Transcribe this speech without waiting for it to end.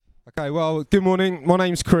Okay, well, good morning. My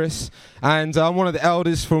name's Chris, and I'm one of the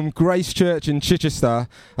elders from Grace Church in Chichester,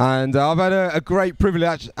 and I've had a great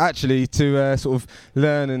privilege, actually, to sort of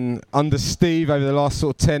learn and under Steve over the last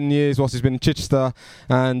sort of 10 years whilst he's been in Chichester,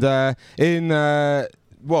 and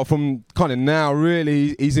from kind of now,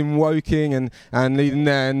 really, he's in Woking and leading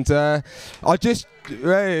there, and isn't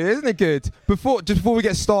it good? Before we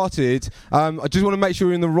get started, I just want to make sure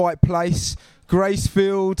you're in the right place.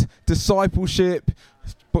 Gracefield, discipleship.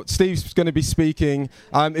 But Steve's going to be speaking.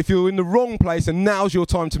 If you're in the wrong place, and now's your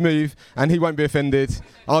time to move, and he won't be offended,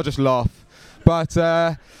 I'll just laugh. But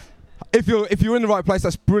if you're in the right place,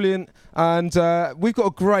 that's brilliant. And we've got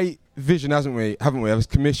a great vision, haven't we? I was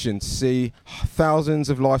commissioned to see thousands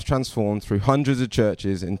of lives transformed through hundreds of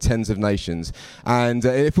churches in tens of nations. And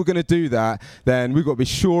if we're going to do that, then we've got to be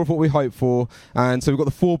sure of what we hope for. And so we've got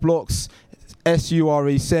the 4 blocks.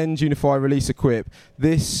 SURE, Send, Unify, Release, Equip.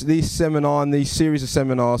 This seminar and these series of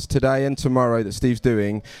seminars today and tomorrow that Steve's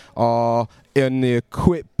doing are in the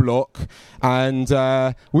Equip block, and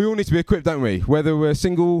we all need to be equipped, don't we? Whether we're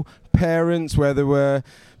single parents, whether we're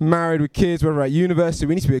married with kids, whether we're at university,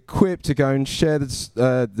 we need to be equipped to go and share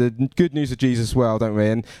the good news of Jesus well, don't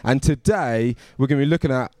we? And today we're going to be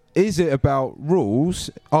looking at, is it about rules?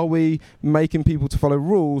 Are we making people to follow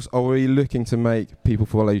rules, or are we looking to make people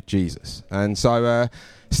follow Jesus? And so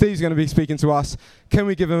Steve's going to be speaking to us. Can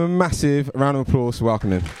we give him a massive round of applause to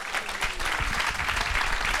welcome him?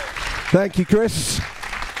 Thank you, Chris.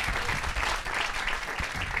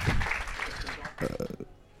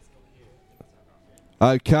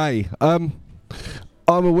 Okay. I'm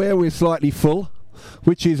aware we're slightly full,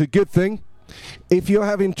 which is a good thing. If you're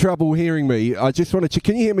having trouble hearing me, I just want to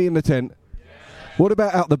can you hear me in the tent? Yeah. What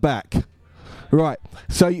about out the back? Right,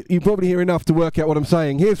 so you probably hear enough to work out what I'm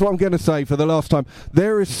saying. Here's what I'm going to say for the last time.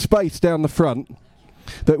 There is space down the front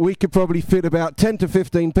that we could probably fit about 10 to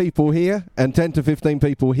 15 people here and 10 to 15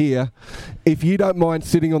 people here. If you don't mind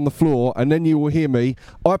sitting on the floor, and then you will hear me.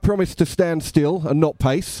 I promise to stand still and not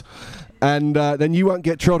pace, and then you won't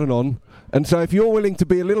get trodden on. And so if you're willing to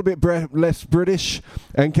be a little bit less British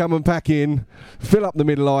and come and pack in, fill up the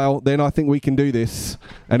middle aisle, then I think we can do this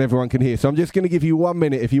and everyone can hear. So I'm just going to give you 1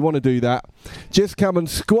 minute if you want to do that. Just come and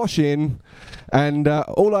squash in. And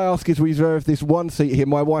all I ask is we reserve this one seat here.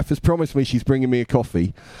 My wife has promised me she's bringing me a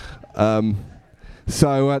coffee.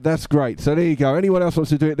 So that's great. So there you go. Anyone else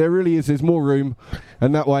wants to do it, there's more room.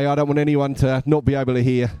 And that way I don't want anyone to not be able to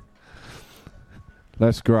hear.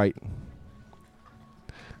 That's great.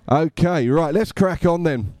 Okay, right, let's crack on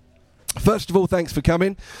then. First of all, thanks for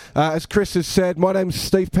coming. As Chris has said, my name's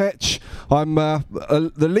Steve Petch. I'm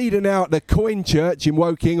the leader now at the Coin Church in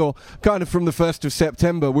Woking, or kind of from the 1st of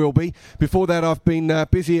September will be. Before that, I've been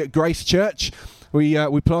busy at Grace Church. We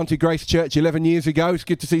planted Grace Church 11 years ago. It's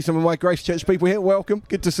good to see some of my Grace Church people here. Welcome.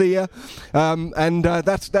 Good to see you.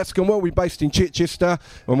 That's gone well. We're based in Chichester,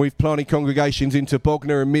 and we've planted congregations into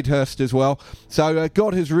Bognor and Midhurst as well. So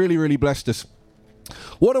God has really, really blessed us.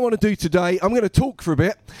 What I want to do today, I'm going to talk for a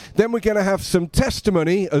bit, then we're going to have some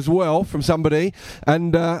testimony as well from somebody,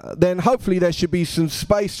 and then hopefully there should be some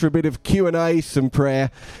space for a bit of Q&A, some prayer,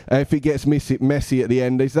 if it gets messy at the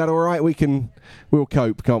end. Is that all right? We'll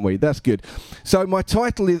cope, can't we? That's good. So my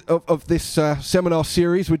title of this seminar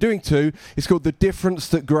series, we're doing 2, is called The Difference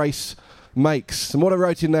That Grace Makes. And what I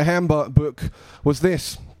wrote in the handbook was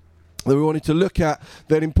this. That we wanted to look at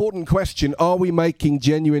that important question: are we making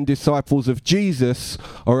genuine disciples of Jesus,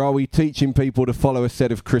 or are we teaching people to follow a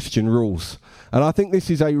set of Christian rules? And I think this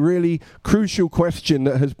is a really crucial question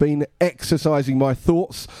that has been exercising my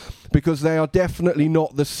thoughts, because they are definitely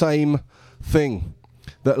not the same thing.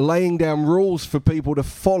 That laying down rules for people to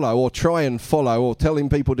follow, or try and follow, or telling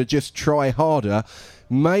people to just try harder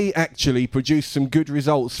may actually produce some good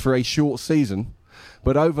results for a short season,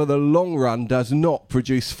 but over the long run does not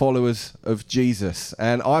produce followers of Jesus.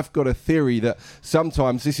 And I've got a theory that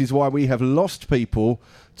sometimes this is why we have lost people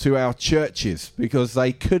to our churches, because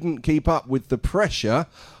they couldn't keep up with the pressure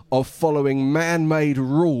of following man-made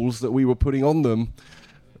rules that we were putting on them,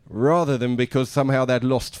 rather than because somehow they'd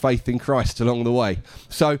lost faith in Christ along the way.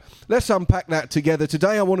 So let's unpack that together.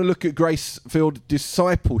 Today I want to look at grace-filled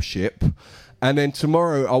discipleship, and then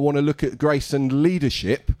tomorrow I want to look at grace and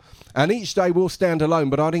leadership. And each day will stand alone,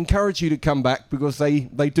 but I'd encourage you to come back, because they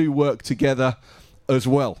do work together as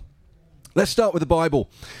well. Let's start with the Bible.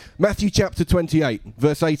 Matthew chapter 28,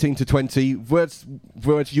 verse 18 to 20, words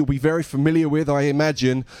you'll be very familiar with, I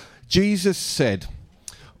imagine. Jesus said,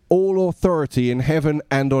 "All authority in heaven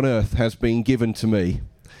and on earth has been given to me.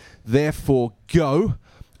 Therefore go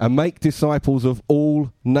and make disciples of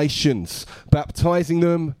all nations, baptizing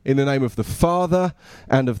them in the name of the Father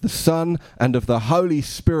and of the Son and of the Holy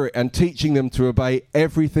Spirit, and teaching them to obey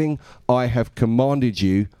everything I have commanded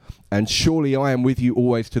you. And surely I am with you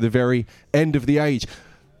always to the very end of the age.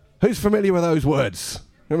 Who's familiar with those words?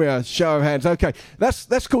 Let me a show of hands. Okay,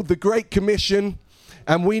 that's called the Great Commission.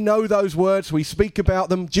 And we know those words, we speak about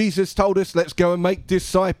them. Jesus told us, let's go and make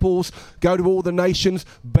disciples, go to all the nations,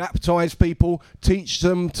 baptize people, teach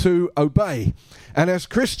them to obey. And as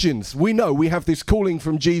Christians, we know we have this calling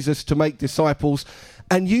from Jesus to make disciples.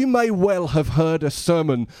 And you may well have heard a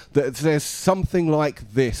sermon that says something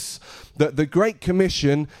like this, that the Great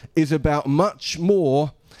Commission is about much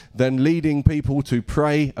more than leading people to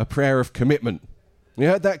pray a prayer of commitment. You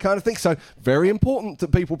heard that kind of thing? So very important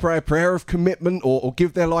that people pray a prayer of commitment or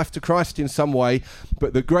give their life to Christ in some way.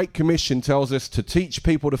 But the Great Commission tells us to teach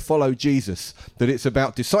people to follow Jesus, that it's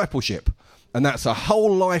about discipleship. And that's a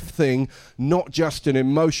whole life thing, not just an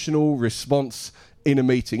emotional response in a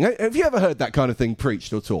meeting. Have you ever heard that kind of thing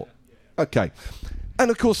preached or taught? Okay. And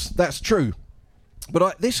of course, that's true.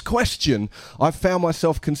 But this question I've found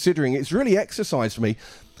myself considering, it's really exercised me.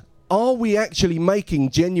 Are we actually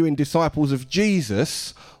making genuine disciples of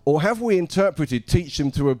Jesus, or have we interpreted teach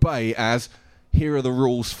them to obey as here are the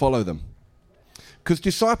rules, follow them? Because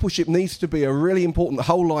discipleship needs to be a really important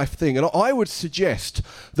whole life thing. And I would suggest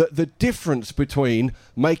that the difference between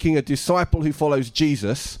making a disciple who follows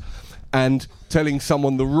Jesus and telling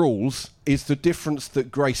someone the rules is the difference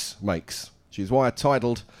that grace makes, which is why I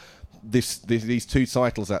titled these two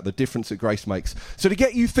titles the difference that grace makes. So to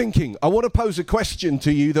get you thinking, I want to pose a question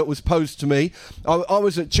to you that was posed to me. I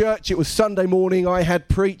was at church, it was Sunday morning, I had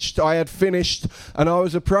preached, I had finished, and I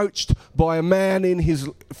was approached by a man in his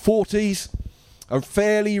 40s, a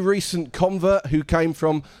fairly recent convert who came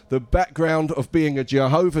from the background of being a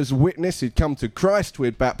Jehovah's Witness. He'd come to Christ, we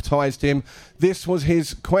had baptized him. This was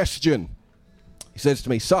his question. He says to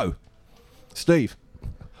me, "So, Steve,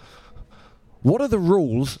 what are the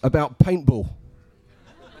rules about paintball?"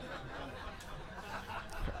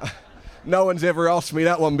 No one's ever asked me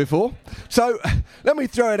that one before. So let me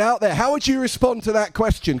throw it out there. How would you respond to that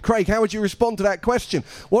question? Craig, how would you respond to that question?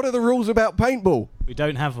 What are the rules about paintball? We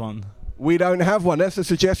don't have one. We don't have one. That's a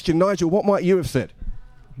suggestion. Nigel, what might you have said?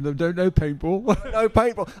 Don't know paintball. No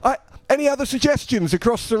paintball. Any other suggestions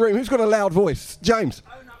across the room? Who's got a loud voice? James?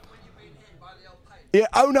 Yeah,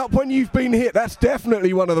 own up when you've been hit. That's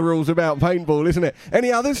definitely one of the rules about paintball, isn't it? Any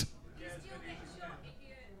others?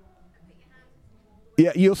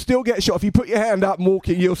 Yeah, you'll still get shot. If you put your hand up and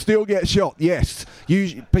walking, you'll still get shot. Yes.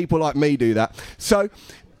 Usually people like me do that. So,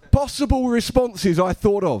 possible responses I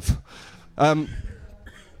thought of.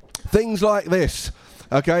 Things like this.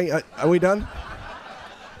 Okay, are we done?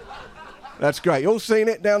 That's great. You all seen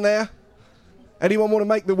it down there? Anyone want to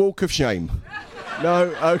make the walk of shame?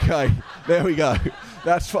 No? Okay. There we go.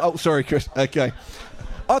 Sorry, Chris. Okay.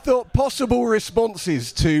 I thought possible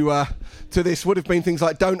responses to this would have been things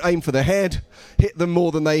like don't aim for the head, hit them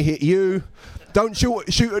more than they hit you, don't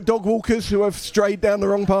shoot at dog walkers who have strayed down the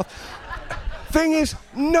wrong path. Thing is,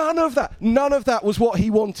 none of that was what he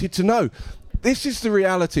wanted to know. This is the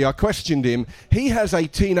reality. I questioned him. He has a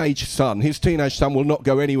teenage son. His teenage son will not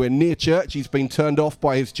go anywhere near church. He's been turned off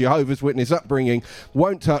by his Jehovah's Witness upbringing,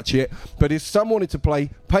 won't touch it. But his son wanted to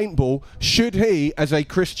play paintball. Should he, as a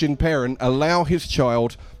Christian parent, allow his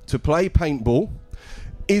child to play paintball?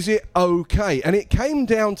 Is it okay? And it came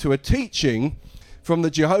down to a teaching from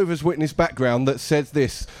the Jehovah's Witness background that says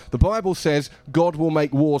this. The Bible says God will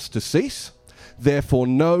make wars to cease. Therefore,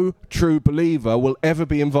 no true believer will ever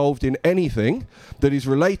be involved in anything that is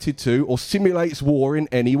related to or simulates war in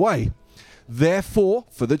any way. Therefore,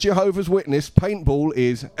 for the Jehovah's Witness, paintball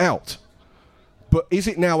is out. But is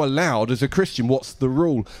it now allowed as a Christian? What's the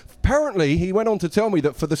rule? Apparently, he went on to tell me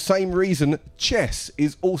that for the same reason, chess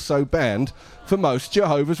is also banned for most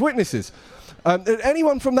Jehovah's Witnesses.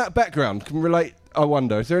 Anyone from that background can relate? I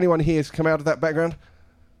wonder. Is there anyone here who's come out of that background?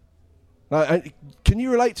 Can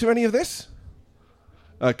you relate to any of this?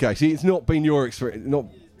 Okay, see, it's not been your experience. It's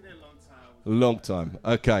been a long time.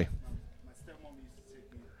 Okay. My stepmom used to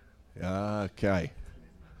take me. Okay.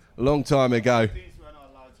 A long time ago. Things we're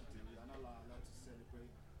not allowed to do. You're not allowed to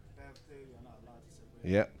celebrate birthday. You're not allowed to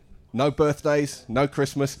celebrate. Yeah. No birthdays, no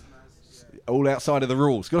Christmas. All outside of the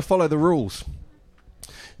rules. Got to follow the rules.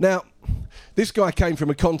 Now, this guy came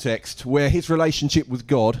from a context where his relationship with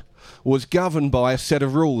God was governed by a set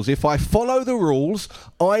of rules. If I follow the rules,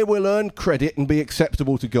 I will earn credit and be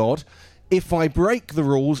acceptable to God. if I break the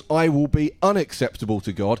rules, I will be unacceptable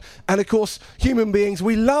to God. And of course, human beings,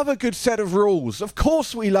 we love a good set of rules. Of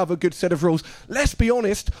course we love a good set of rules. Let's be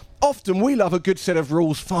honest, often we love a good set of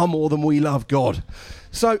rules far more than we love God.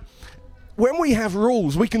 So when we have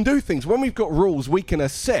rules, we can do things. When we've got rules, we can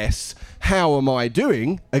assess, how am I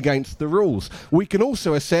doing against the rules? We can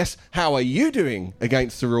also assess, how are you doing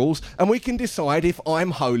against the rules? And we can decide if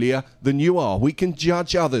I'm holier than you are. We can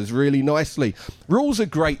judge others really nicely. Rules are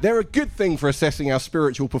great. They're a good thing for assessing our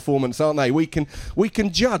spiritual performance, aren't they? We can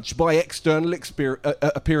judge by external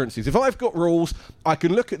appearances. If I've got rules, I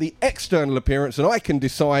can look at the external appearance and I can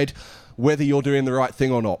decide whether you're doing the right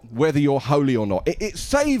thing or not, whether you're holy or not. It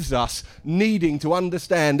saves us needing to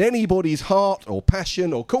understand anybody's heart or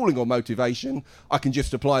passion or calling or motivation. I can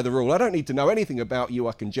just apply the rule. I don't need to know anything about you.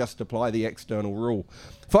 I can just apply the external rule.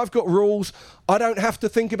 If I've got rules, I don't have to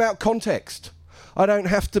think about context. I don't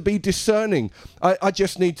have to be discerning. I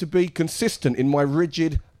just need to be consistent in my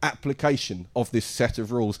rigid application of this set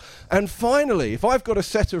of rules. And finally, if I've got a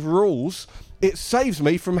set of rules, it saves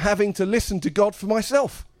me from having to listen to God for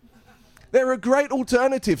myself. They're a great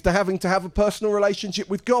alternative to having to have a personal relationship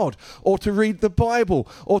with God, or to read the Bible,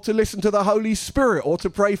 or to listen to the Holy Spirit, or to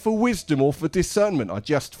pray for wisdom or for discernment. I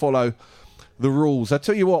just follow the rules. I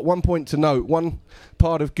tell you what, one point to note, one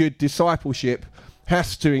part of good discipleship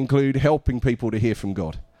has to include helping people to hear from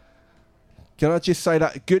God. Can I just say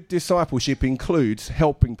that good discipleship includes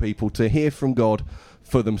helping people to hear from God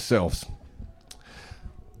for themselves?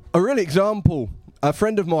 A real example, a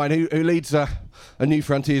friend of mine who leads a New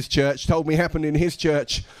Frontiers church told me happened in his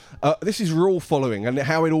church. This is rule following and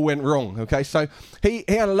how it all went wrong. Okay, so he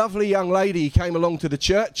had a lovely young lady came along to the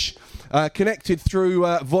church, connected through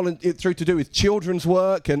to do with children's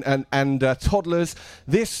work and toddlers.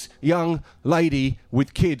 This young lady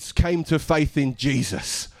with kids came to faith in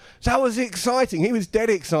Jesus. So that was exciting. He was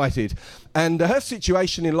dead excited. And her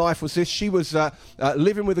situation in life was this. She was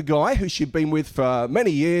living with a guy who she'd been with for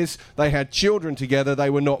many years. They had children together.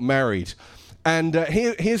 They were not married. And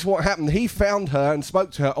here's what happened. He found her and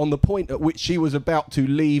spoke to her on the point at which she was about to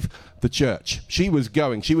leave the church. She was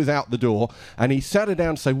going. She was out the door. And he sat her down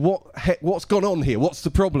and said, what's gone on here? What's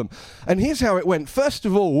the problem? And here's how it went. First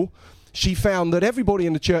of all, she found that everybody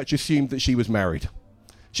in the church assumed that she was married.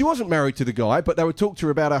 She wasn't married to the guy, but they would talk to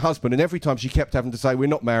her about her husband, and every time she kept having to say, we're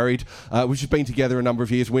not married, we've just been together a number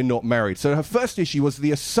of years, we're not married. So her first issue was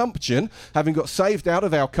the assumption, having got saved out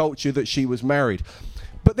of our culture, that she was married.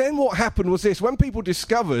 But then what happened was this. When people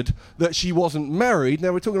discovered that she wasn't married,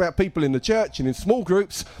 now we're talking about people in the church and in small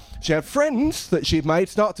groups, she had friends that she'd made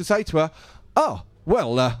start to say to her,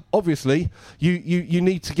 obviously, you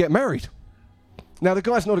need to get married. Now, the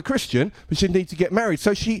guy's not a Christian, but she'd need to get married.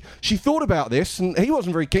 So she thought about this, and he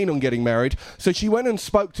wasn't very keen on getting married. So she went and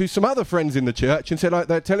spoke to some other friends in the church and said,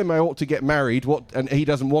 they're telling me I ought to get married, and he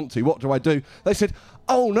doesn't want to. What do I do? They said,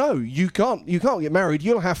 oh, no, you can't get married.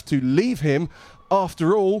 You'll have to leave him.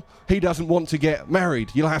 After all, he doesn't want to get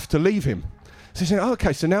married. You'll have to leave him. So she said,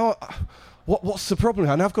 okay, so now what's the problem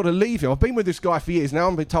here? Now I've got to leave him. I've been with this guy for years. Now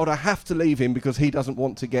I'm being told I have to leave him because he doesn't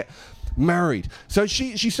want to get married. So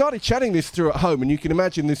she started chatting this through at home, and you can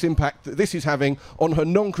imagine this impact that this is having on her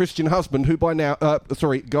non-Christian husband, who by now,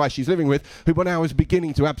 guy she's living with, who by now is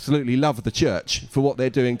beginning to absolutely love the church for what they're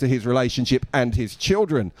doing to his relationship and his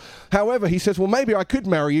children. However, he says, well, maybe I could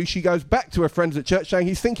marry you. She goes back to her friends at church saying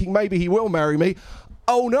he's thinking maybe he will marry me.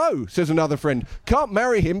 Oh no, says another friend, can't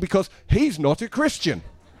marry him because he's not a Christian.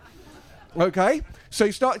 Okay, so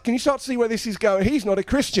can you start to see where this is going? He's not a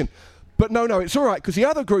Christian. But no, it's all right, because the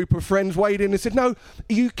other group of friends weighed in and said, no,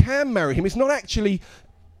 you can marry him. It's not actually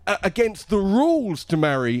against the rules to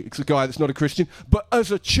marry a guy that's not a Christian, but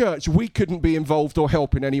as a church, we couldn't be involved or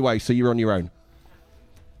help in any way, so you're on your own.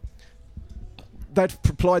 They'd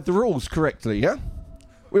applied the rules correctly, yeah?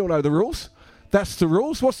 We all know the rules. That's the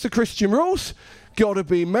rules. What's the Christian rules? Got to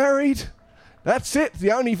be married. That's it.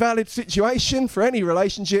 The only valid situation for any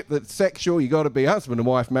relationship that's sexual, you got to be husband and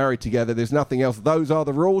wife married together. There's nothing else. Those are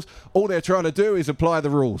the rules. All they're trying to do is apply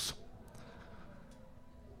the rules.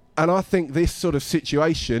 And I think this sort of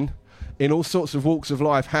situation in all sorts of walks of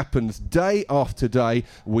life happens day after day.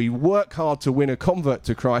 We work hard to win a convert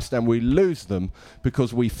to Christ and we lose them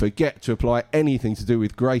because we forget to apply anything to do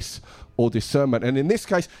with grace or discernment. And in this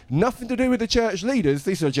case, nothing to do with the church leaders.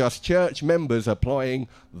 These are just church members applying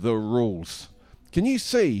the rules. Can you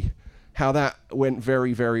see how that went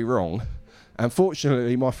very, very wrong? And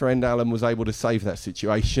fortunately, my friend Alan was able to save that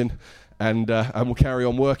situation and will carry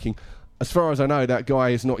on working. As far as I know, that guy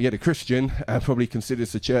is not yet a Christian and probably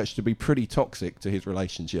considers the church to be pretty toxic to his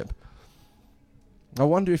relationship. I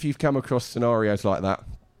wonder if you've come across scenarios like that.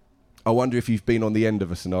 I wonder if you've been on the end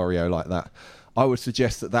of a scenario like that. I would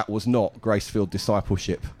suggest that that was not grace-filled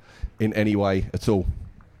discipleship in any way at all.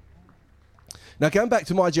 Now, going back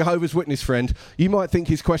to my Jehovah's Witness friend, you might think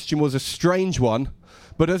his question was a strange one,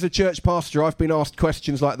 but as a church pastor, I've been asked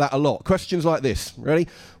questions like that a lot. Questions like this, ready?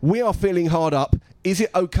 We are feeling hard up. Is it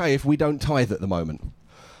okay if we don't tithe at the moment?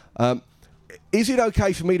 Is it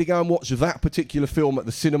okay for me to go and watch that particular film at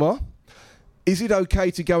the cinema? Is it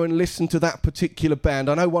okay to go and listen to that particular band?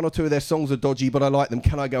 I know one or two of their songs are dodgy, but I like them.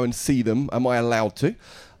 Can I go and see them? Am I allowed to?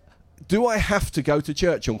 Do I have to go to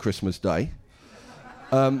church on Christmas Day?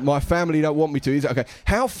 My family don't want me to. Is it okay?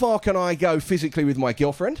 How far can I go physically with my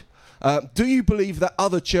girlfriend? Do you believe that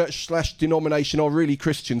other church/denomination are really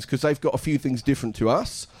Christians because they've got a few things different to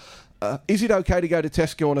us? Is it okay to go to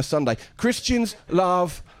Tesco on a Sunday? Christians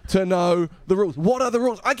love to know the rules. What are the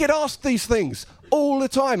rules? I get asked these things all the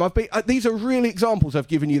time. These are real examples I've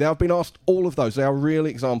given you there. I've been asked all of those. They are real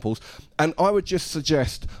examples. And I would just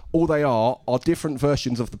suggest all they are different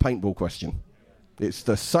versions of the paintball question. It's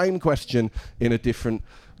the same question in a different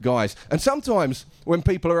guise. And sometimes when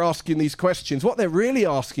people are asking these questions, what they're really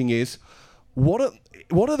asking is, what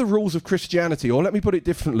are the rules of Christianity? Or let me put it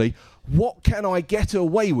differently, what can I get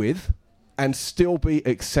away with and still be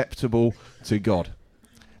acceptable to God?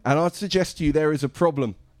 And I'd suggest to you there is a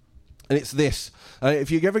problem. And it's this.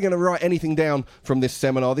 If you're ever going to write anything down from this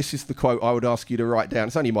seminar, this is the quote I would ask you to write down.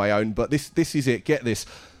 It's only my own, but this is it. Get this.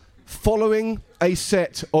 Following a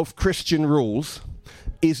set of Christian rules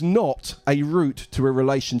is not a route to a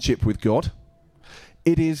relationship with God.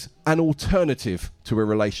 It is an alternative to a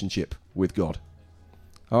relationship with God.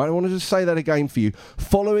 All right, I want to just say that again for you.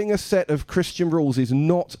 Following a set of Christian rules is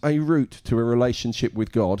not a route to a relationship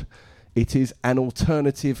with God. It is an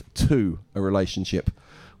alternative to a relationship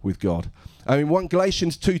with God. I mean,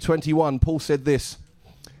 Galatians 2:21, Paul said this,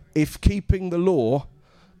 if keeping the law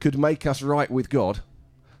could make us right with God,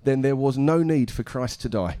 then there was no need for Christ to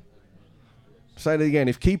die. Say it again.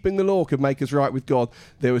 If keeping the law could make us right with God,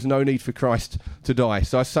 there was no need for Christ to die.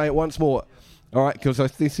 So I say it once more, all right, because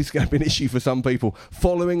this is going to be an issue for some people.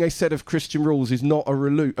 Following a set of Christian rules is not a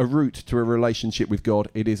route to a relationship with God.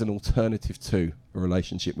 It is an alternative to a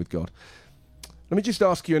relationship with God. Let me just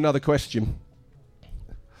ask you another question.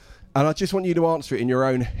 And I just want you to answer it in your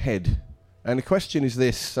own head. And the question is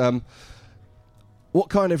this. What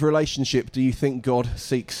kind of relationship do you think God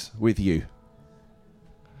seeks with you?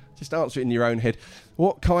 Just answer it in your own head.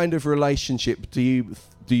 What kind of relationship do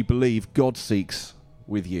you believe God seeks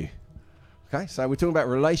with you? Okay, so we're talking about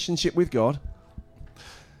relationship with God.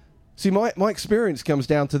 See, my experience comes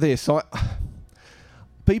down to this.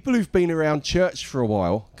 People who've been around church for a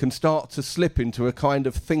while can start to slip into a kind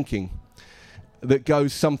of thinking that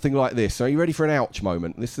goes something like this. Are you ready for an ouch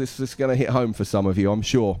moment? This is going to hit home for some of you, I'm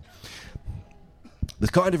sure. The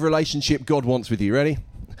kind of relationship God wants with you. Ready?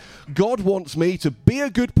 God wants me to be a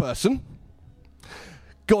good person.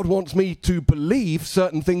 God wants me to believe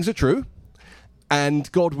certain things are true.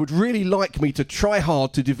 And God would really like me to try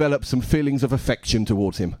hard to develop some feelings of affection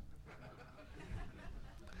towards him.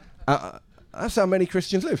 That's how many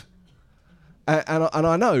Christians live. And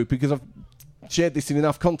I know, because I've shared this in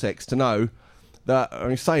enough context to know that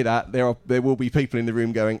when I say that, there will be people in the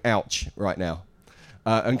room going, ouch, right now.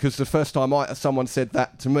 And because the first time someone said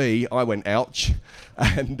that to me, I went, ouch.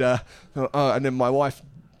 And then my wife,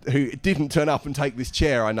 who didn't turn up and take this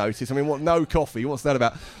chair, I noticed. I mean, what? No coffee. What's that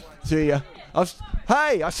about? Hey,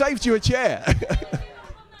 I saved you a chair.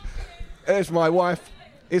 There's my wife.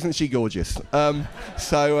 Isn't she gorgeous? But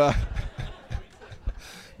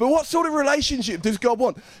what sort of relationship does God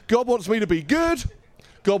want? God wants me to be good.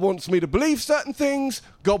 God wants me to believe certain things.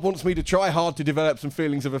 God wants me to try hard to develop some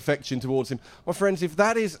feelings of affection towards him. My friends, if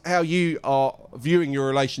that is how you are viewing your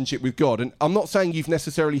relationship with God, and I'm not saying you've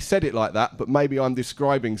necessarily said it like that, but maybe I'm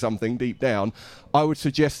describing something deep down, I would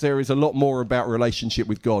suggest there is a lot more about relationship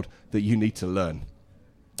with God that you need to learn.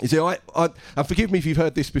 You see, and forgive me if you've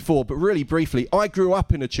heard this before, but really briefly, I grew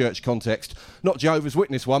up in a church context, not Jehovah's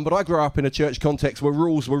Witness one, but I grew up in a church context where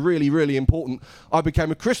rules were really, really important. I became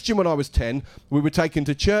a Christian when I was 10. We were taken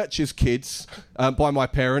to church as kids by my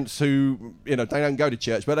parents who, they don't go to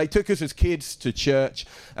church, but they took us as kids to church.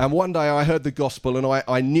 And one day I heard the gospel and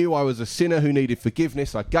I knew I was a sinner who needed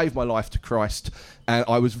forgiveness. I gave my life to Christ. And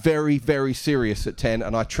I was very, very serious at 10,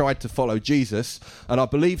 and I tried to follow Jesus. And I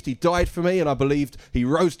believed he died for me, and I believed he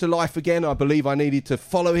rose to life again. I believe I needed to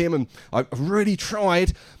follow him, and I really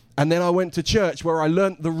tried. And then I went to church where I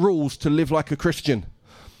learnt the rules to live like a Christian.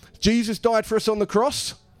 Jesus died for us on the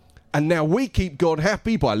cross, And now we keep God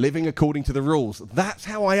happy by living according to the rules. That's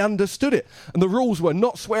how I understood it. And the rules were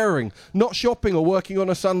not swearing, not shopping or working on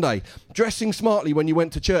a Sunday, dressing smartly when you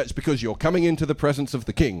went to church because you're coming into the presence of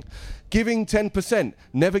the King, giving 10%,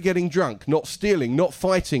 never getting drunk, not stealing, not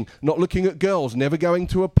fighting, not looking at girls, never going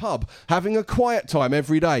to a pub, having a quiet time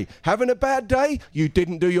every day. Having a bad day? You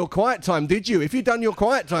didn't do your quiet time, did you? If you'd done your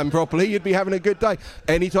quiet time properly, you'd be having a good day.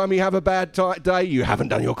 Anytime you have a bad day, you haven't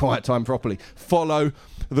done your quiet time properly. Follow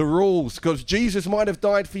the rules, because Jesus might have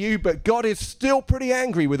died for you, but God is still pretty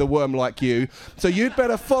angry with a worm like you, so you'd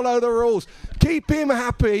better follow the rules. Keep him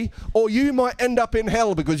happy, or you might end up in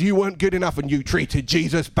hell because you weren't good enough and you treated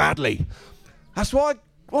Jesus badly. That's what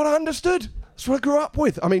I understood. That's what I grew up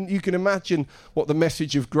with. I mean, you can imagine what the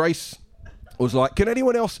message of grace was like. Can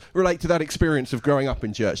anyone else relate to that experience of growing up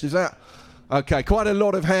in church? Is that okay? Quite a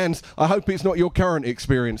lot of hands. I hope it's not your current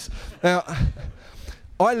experience. Now,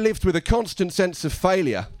 I lived with a constant sense of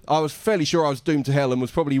failure. I was fairly sure I was doomed to hell and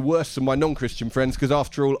was probably worse than my non-Christian friends because,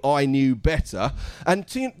 after all, I knew better. And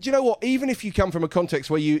do you know what? Even if you come from a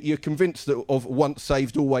context where you're convinced of once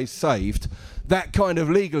saved, always saved, that kind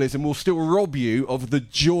of legalism will still rob you of the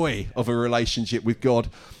joy of a relationship with God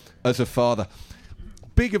as a father.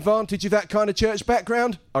 Big advantage of that kind of church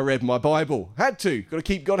background, I read my Bible. Had to. Got to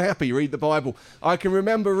keep God happy, read the Bible. I can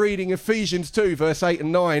remember reading Ephesians 2, verse 8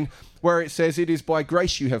 and 9, where it says, "It is by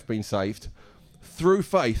grace you have been saved, through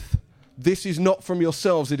faith. This is not from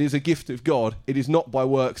yourselves, it is a gift of God. It is not by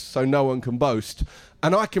works, so no one can boast."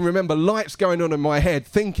 And I can remember lights going on in my head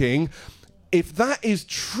thinking, if that is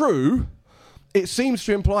true, it seems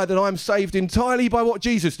to imply that I'm saved entirely by what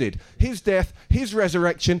Jesus did. His death, his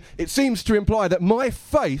resurrection. It seems to imply that my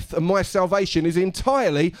faith and my salvation is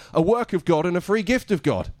entirely a work of God and a free gift of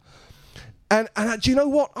God. And do you know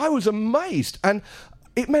what? I was amazed. And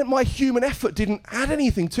it meant my human effort didn't add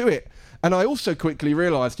anything to it. And I also quickly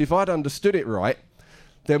realised if I'd understood it right,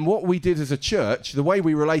 then what we did as a church, the way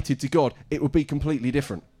we related to God, it would be completely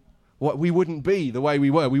different. We wouldn't be the way we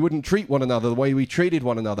were. We wouldn't treat one another the way we treated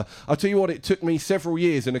one another. I'll tell you what, it took me several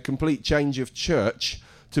years and a complete change of church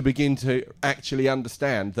to begin to actually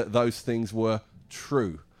understand that those things were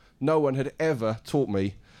true. No one had ever taught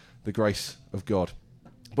me the grace of God.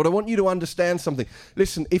 But I want you to understand something.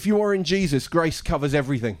 Listen, if you are in Jesus, grace covers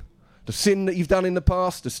everything. The sin that you've done in the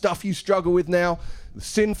past, the stuff you struggle with now, the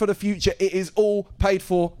sin for the future, it is all paid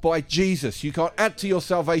for by Jesus. You can't add to your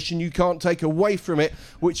salvation, you can't take away from it,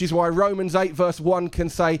 which is why Romans 8 verse 1 can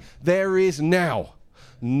say, "There is now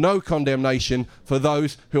no condemnation for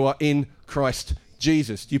those who are in Christ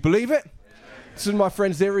Jesus." Do you believe it? So, my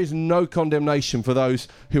friends, there is no condemnation for those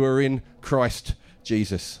who are in Christ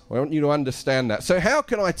Jesus. I want you to understand that. So how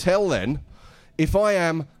can I tell then if I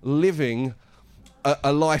am living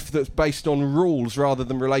a life that's based on rules rather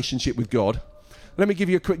than relationship with God? Let me give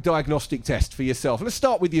you a quick diagnostic test for yourself. Let's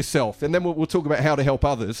start with yourself, and then we'll talk about how to help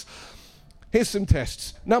others. Here's some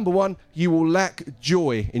tests. Number one, you will lack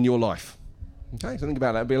joy in your life. Okay, so think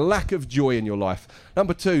about that. There'll be a lack of joy in your life.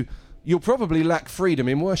 Number two, you'll probably lack freedom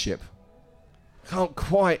in worship. Can't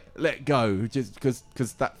quite let go just because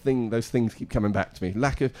those things keep coming back to me.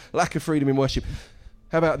 Lack of freedom in worship.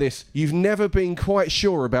 How about this? You've never been quite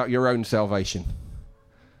sure about your own salvation.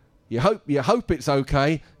 You hope it's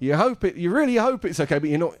okay. You really hope it's okay, but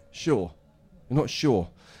you're not sure. You're not sure.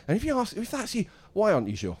 And if that's you, why aren't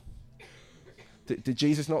you sure? Did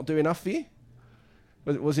Jesus not do enough for you?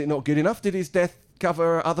 Was it not good enough? Did his death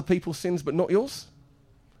cover other people's sins but not yours?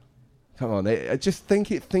 Come on, just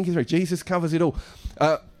think it through. Jesus covers it all.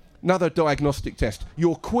 Another diagnostic test.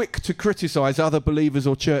 You're quick to criticise other believers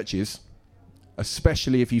or churches,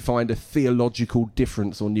 especially if you find a theological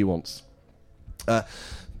difference or nuance.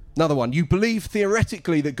 Another one. You believe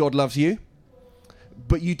theoretically that God loves you,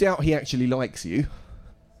 but you doubt he actually likes you.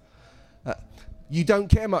 You don't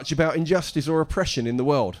care much about injustice or oppression in the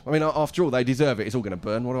world. I mean, after all, they deserve it. It's all going to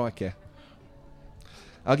burn. What do I care?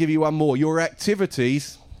 I'll give you one more. Your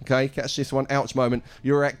activities... Okay, catch this one, ouch moment.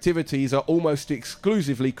 Your activities are almost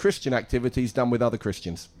exclusively Christian activities done with other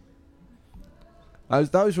Christians.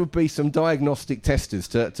 Those would be some diagnostic testers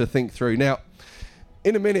to think through. Now,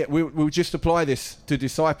 in a minute, we'll just apply this to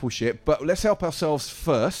discipleship, but let's help ourselves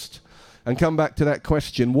first and come back to that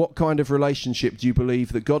question. What kind of relationship do you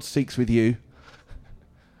believe that God seeks with you?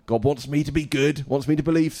 God wants me to be good, wants me to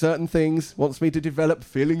believe certain things, wants me to develop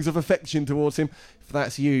feelings of affection towards him. If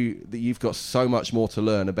that's you, that you've got so much more to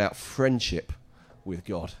learn about friendship with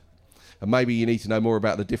God. And maybe you need to know more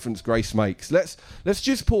about the difference grace makes. Let's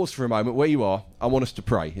just pause for a moment where you are. I want us to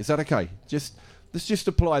pray. Is that okay? Let's just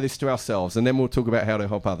apply this to ourselves, and then we'll talk about how to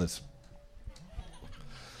help others.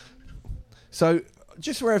 So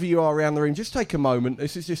just wherever you are around the room, just take a moment.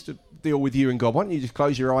 This is just to deal with you and God. Why don't you just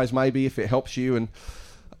close your eyes, maybe, if it helps you. And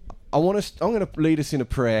I'm going to lead us in a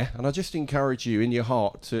prayer, and I just encourage you in your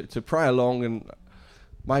heart to pray along, and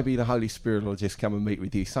maybe the Holy Spirit will just come and meet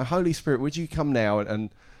with you. So, Holy Spirit, would you come now and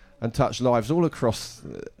touch lives all across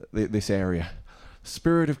this area?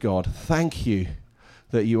 Spirit of God, thank you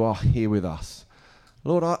that you are here with us.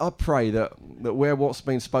 Lord, I pray that where what's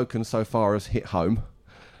been spoken so far has hit home,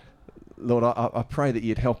 Lord, I pray that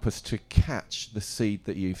you'd help us to catch the seed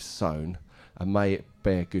that you've sown, and may it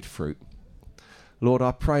bear good fruit. Lord,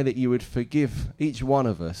 I pray that you would forgive each one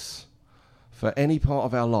of us for any part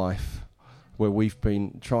of our life where we've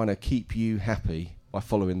been trying to keep you happy by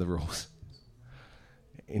following the rules,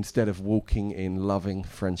 instead of walking in loving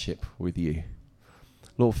friendship with you.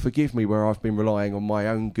 Lord, forgive me where I've been relying on my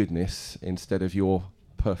own goodness instead of your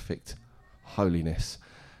perfect holiness.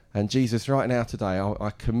 And Jesus, right now today,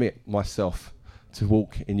 I commit myself to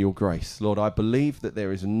walk in your grace. Lord, I believe that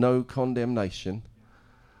there is no condemnation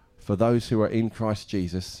for those who are in Christ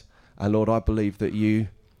Jesus. And Lord, I believe that you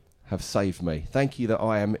have saved me. Thank you that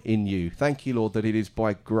I am in you. Thank you, Lord, that it is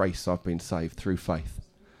by grace I've been saved through faith.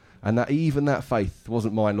 And that even that faith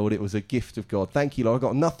wasn't mine, Lord, it was a gift of God. Thank you, Lord, I've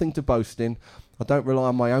got nothing to boast in. I don't rely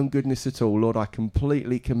on my own goodness at all. Lord, I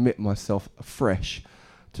completely commit myself afresh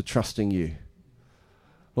to trusting you.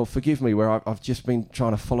 Lord, forgive me where I've just been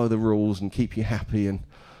trying to follow the rules and keep you happy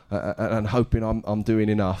and hoping I'm doing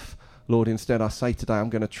enough. Lord, instead I say today I'm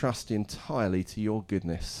going to trust entirely to your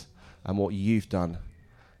goodness and what you've done.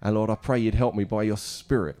 And Lord, I pray you'd help me by your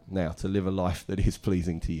Spirit now to live a life that is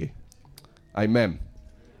pleasing to you. Amen.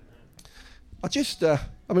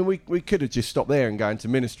 We could have just stopped there and gone into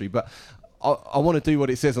ministry, but I want to do what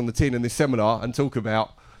it says on the tin in this seminar and talk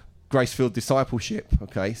about grace-filled discipleship,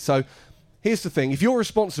 okay? So here's the thing. If you're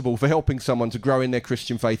responsible for helping someone to grow in their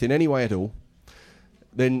Christian faith in any way at all,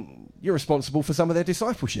 then you're responsible for some of their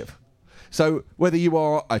discipleship. So whether you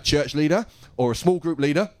are a church leader or a small group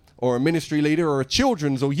leader or a ministry leader or a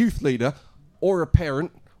children's or youth leader or a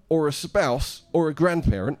parent or a spouse or a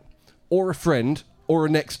grandparent or a friend or a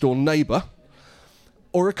next-door neighbour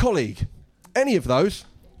or a colleague, any of those,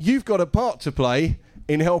 you've got a part to play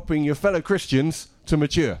in helping your fellow Christians to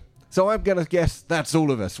mature. So I'm going to guess that's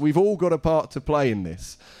all of us. We've all got a part to play in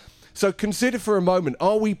this. So consider for a moment,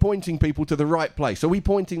 are we pointing people to the right place? Are we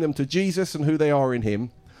pointing them to Jesus and who they are in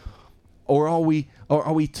him? Or are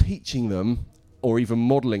we teaching them or even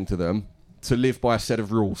modelling to them to live by a set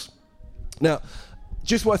of rules? Now,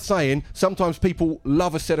 just worth saying, sometimes people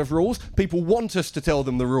love a set of rules. People want us to tell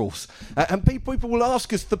them the rules. And people will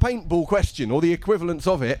ask us the paintball question or the equivalents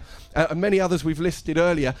of it, and many others we've listed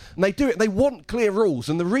earlier. And they do it. They want clear rules.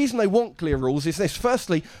 And the reason they want clear rules is this.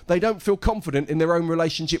 Firstly, they don't feel confident in their own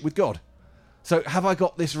relationship with God. So have I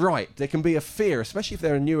got this right? There can be a fear, especially if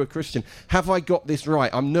they're a newer Christian. Have I got this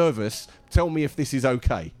right? I'm nervous. Tell me if this is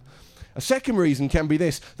okay. A second reason can be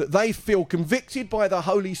this, that they feel convicted by the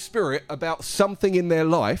Holy Spirit about something in their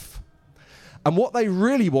life, and what they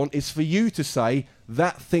really want is for you to say,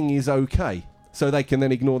 that thing is okay, so they can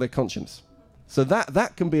then ignore their conscience. So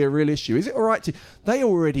that can be a real issue. Is it all right to... They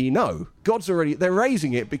already know. They're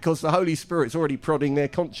raising it because the Holy Spirit's already prodding their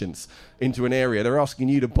conscience into an area. They're asking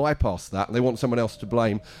you to bypass that, and they want someone else to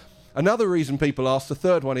blame. Another reason people ask, the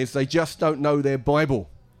third one, is they just don't know their Bible.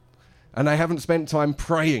 And they haven't spent time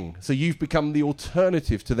praying. So you've become the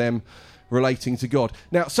alternative to them relating to God.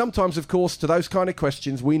 Now, sometimes, of course, to those kind of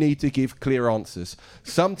questions, we need to give clear answers.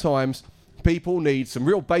 Sometimes people need some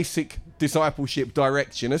real basic discipleship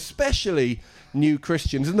direction, especially new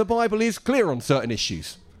Christians. And the Bible is clear on certain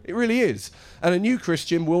issues. It really is. And a new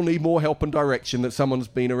Christian will need more help and direction than someone's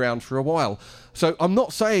been around for a while. So I'm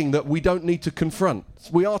not saying that we don't need to confront.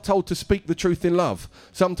 We are told to speak the truth in love.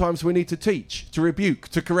 Sometimes we need to teach, to rebuke,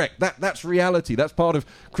 to correct. That's reality. That's part of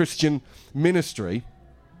Christian ministry.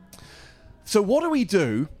 So what do we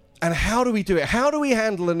do, and how do we do it? How do we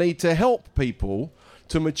handle the need to help people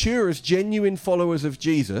to mature as genuine followers of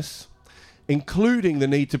Jesus, including the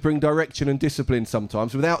need to bring direction and discipline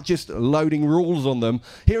sometimes without just loading rules on them?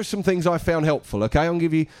 Here are some things I found helpful, okay? I'll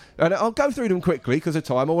give you, and I'll go through them quickly because of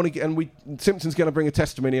time. Simpson's going to bring a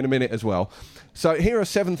testimony in a minute as well. So here are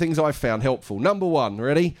 7 things I found helpful. Number 1,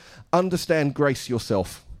 ready? Understand grace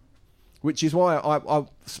yourself, which is why I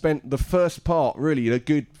spent the first part, really, a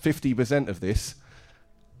good 50% of this,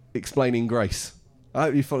 explaining grace. I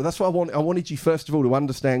hope you follow. That's why I wanted you, first of all, to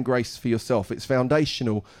understand grace for yourself. It's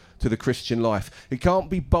foundational to the Christian life. It can't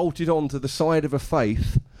be bolted on to the side of a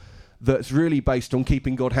faith that's really based on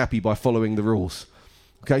keeping God happy by following the rules.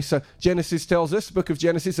 Okay, so Genesis tells us, the book of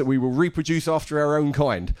Genesis, that we will reproduce after our own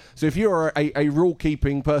kind. So if you're a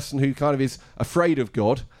rule-keeping person who kind of is afraid of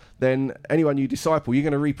God, then anyone you disciple, you're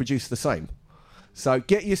going to reproduce the same. So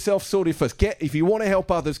get yourself sorted first. If you want to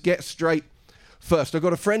help others, get straight first. I've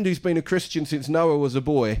got a friend who's been a Christian since Noah was a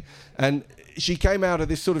boy, and she came out of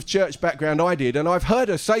this sort of church background I did, and I've heard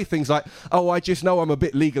her say things like, oh, I just know I'm a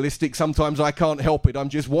bit legalistic. Sometimes I can't help it. I'm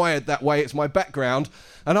just wired that way. It's my background.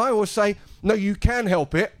 And I always say, no, you can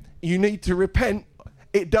help it. You need to repent.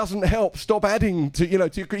 It doesn't help. Stop adding to,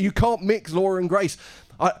 you can't mix law and grace.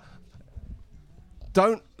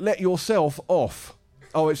 Don't let yourself off.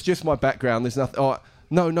 Oh, it's just my background. There's nothing. Oh,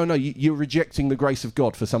 no. You're rejecting the grace of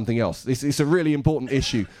God for something else. It's a really important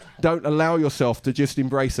issue. Don't allow yourself to just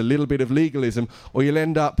embrace a little bit of legalism, or you'll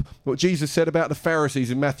end up what Jesus said about the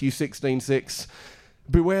Pharisees in Matthew 16:6.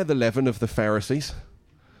 Beware the leaven of the Pharisees.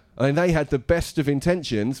 I mean, they had the best of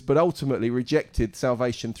intentions, but ultimately rejected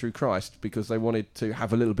salvation through Christ because they wanted to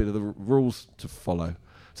have a little bit of the rules to follow.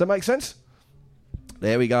 Does that make sense?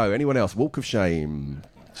 There we go. Anyone else? Walk of shame.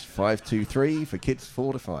 5, 2, 3 for kids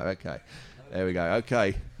 4 to 5. Okay. There we go.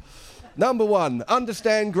 Okay. Number 1,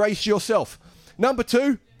 understand grace yourself. Number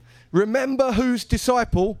 2, remember whose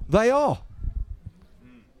disciple they are.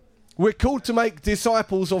 We're called to make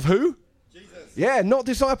disciples of who? Yeah, not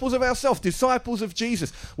disciples of ourselves, disciples of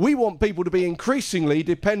Jesus. We want people to be increasingly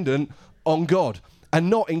dependent on God and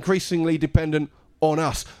not increasingly dependent on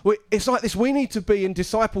us. It's like this. We need to be in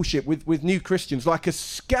discipleship with new Christians, like a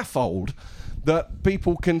scaffold that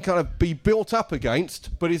people can kind of be built up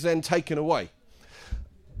against, but is then taken away.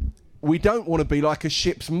 We don't want to be like a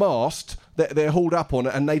ship's mast that they're hauled up on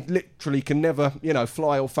and they literally can never,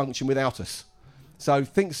 fly or function without us. So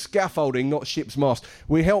think scaffolding, not ship's mast.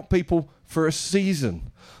 We help people for a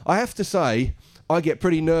season. I have to say, I get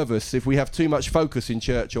pretty nervous if we have too much focus in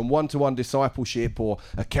church on one-to-one discipleship or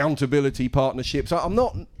accountability partnerships. I'm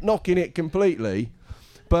not knocking it completely,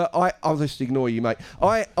 but I'll just ignore you, mate.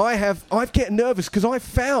 I get nervous because I've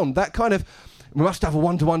found that kind of, we must have a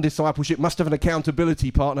one-to-one discipleship, must have an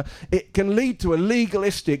accountability partner. It can lead to a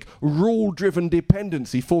legalistic, rule-driven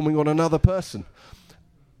dependency forming on another person.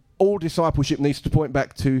 All discipleship needs to point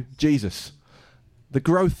back to Jesus. The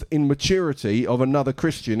growth in maturity of another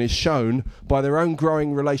Christian is shown by their own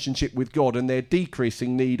growing relationship with God and their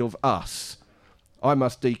decreasing need of us. I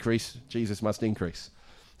must decrease, Jesus must increase.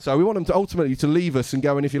 So we want them to ultimately to leave us and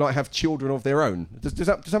go and, if you like, have children of their own. Does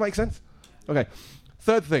that make sense? Okay.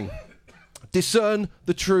 Third thing. Discern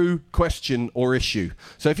the true question or issue.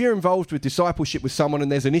 So if you're involved with discipleship with someone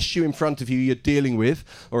and there's an issue in front of you you're dealing with,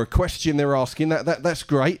 or a question they're asking, that's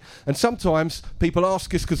great. And sometimes people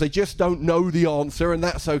ask us because they just don't know the answer, and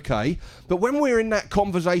that's okay. But when we're in that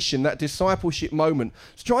conversation, that discipleship moment,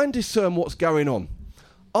 let's try and discern what's going on.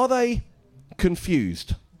 Are they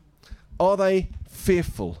confused? Are they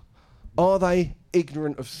fearful? Are they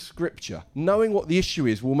ignorant of Scripture? Knowing what the issue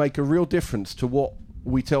is will make a real difference to what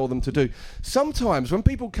we tell them to do. Sometimes when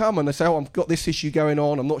people come and they say, oh, I've got this issue going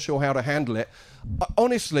on, I'm not sure how to handle it.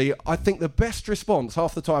 Honestly, I think the best response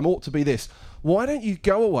half the time ought to be this. Why don't you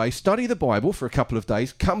go away, study the Bible for a couple of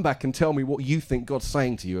days, come back and tell me what you think God's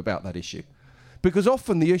saying to you about that issue? Because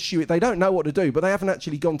often the issue, they don't know what to do, but they haven't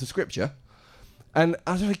actually gone to Scripture. And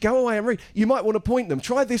as I go away and read, you might want to point them,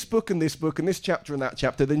 try this book and this chapter and that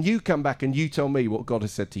chapter, then you come back and you tell me what God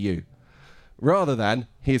has said to you. Rather than,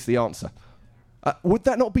 here's the answer. Would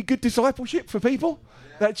that not be good discipleship for people?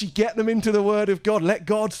 Yeah. Actually get them into the Word of God. Let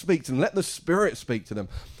God speak to them. Let the Spirit speak to them.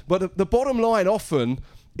 But the bottom line often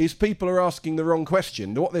is people are asking the wrong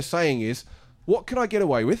question. What they're saying is, what can I get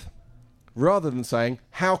away with? Rather than saying,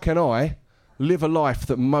 how can I live a life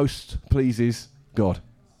that most pleases God?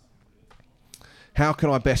 How can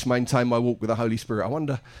I best maintain my walk with the Holy Spirit? I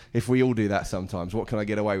wonder if we all do that sometimes. What can I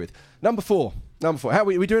get away with? Number four. How are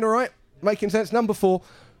we doing all right? Making sense? Number 4.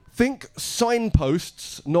 Think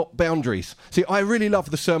signposts, not boundaries. See, I really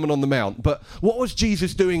love the Sermon on the Mount, but what was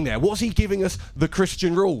Jesus doing there? Was he giving us the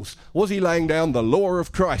Christian rules? Was he laying down the law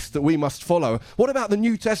of Christ that we must follow? What about the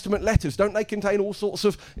New Testament letters? Don't they contain all sorts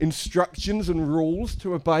of instructions and rules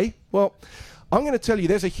to obey? Well, I'm going to tell you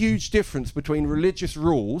there's a huge difference between religious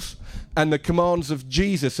rules and the commands of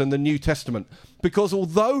Jesus and the New Testament. Because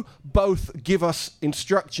although both give us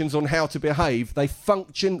instructions on how to behave, they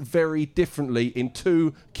function very differently in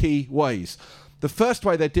 2 key ways. The first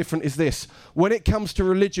way they're different is this. When it comes to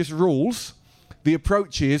religious rules, the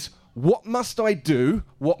approach is, what must I do?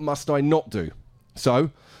 What must I not do? So,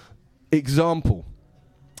 example,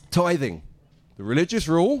 tithing. The religious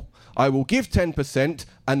rule, I will give 10%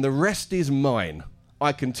 and the rest is mine.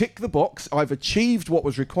 I can tick the box. I've achieved what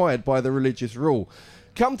was required by the religious rule.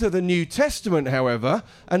 Come to the New Testament, however,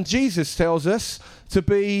 and Jesus tells us to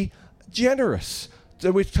be generous.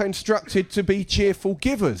 So we're instructed to be cheerful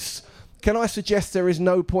givers. Can I suggest there is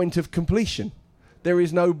no point of completion? There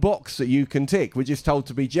is no box that you can tick. We're just told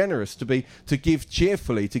to be generous, to give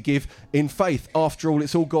cheerfully, to give in faith. After all,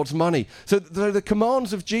 it's all God's money. So the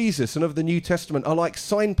commands of Jesus and of the New Testament are like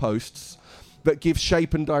signposts that give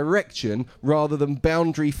shape and direction rather than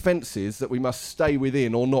boundary fences that we must stay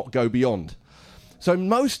within or not go beyond. So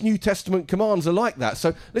most New Testament commands are like that.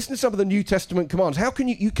 So listen to some of the New Testament commands. How can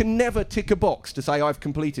you can never tick a box to say, I've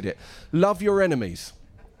completed it. Love your enemies.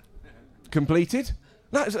 Completed?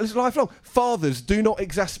 No, it's lifelong. Fathers, do not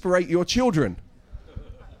exasperate your children.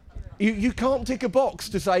 You can't tick a box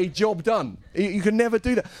to say, job done. You can never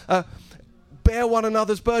do that. Bear one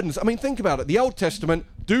another's burdens. I mean, think about it. The Old Testament,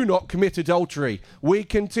 do not commit adultery. We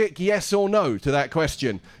can tick yes or no to that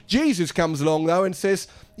question. Jesus comes along, though, and says,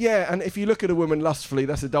 yeah, and if you look at a woman lustfully,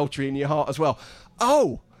 that's adultery in your heart as well.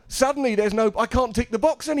 Oh, suddenly I can't tick the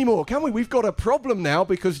box anymore, can we? We've got a problem now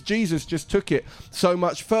because Jesus just took it so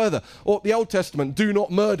much further. Or the Old Testament, do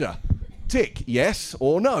not murder. Tick yes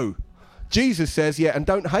or no. Jesus says, yeah, and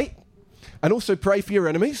don't hate. And also pray for your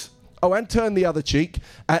enemies. Oh, and turn the other cheek.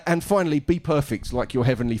 And finally, be perfect like your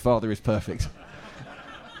heavenly Father is perfect.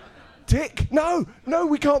 Tick. No,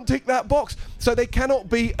 we can't tick that box. So they cannot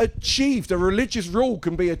be achieved. A religious rule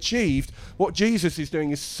can be achieved. What Jesus is doing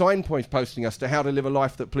is signposting us to how to live a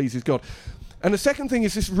life that pleases God. And the second thing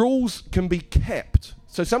is this: rules can be kept.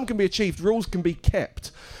 So some can be achieved, rules can be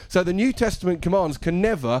kept. So the New Testament commands can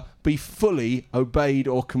never be fully obeyed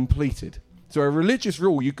or completed. So a religious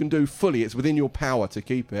rule you can do fully, it's within your power to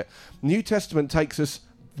keep it. New Testament takes us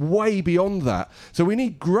way beyond that. So we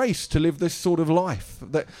need grace to live this sort of life.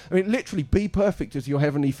 Literally, be perfect as your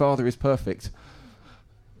heavenly Father is perfect.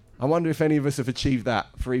 I wonder if any of us have achieved that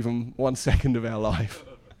for even 1 second of our life.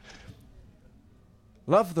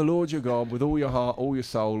 Love the Lord your God with all your heart, all your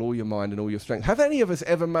soul, all your mind, and all your strength. Have any of us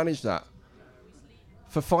ever managed that?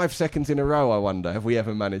 For 5 seconds in a row, I wonder, have we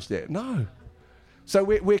ever managed it? No. So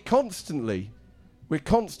we're constantly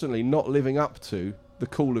not living up to the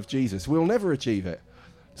call of Jesus. We'll never achieve it.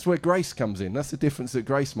 That's where grace comes in. That's the difference that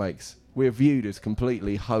grace makes. We're viewed as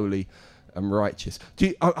completely holy and righteous.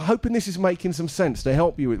 I'm hoping this is making some sense to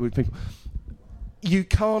help you with people. You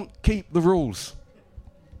can't keep the rules.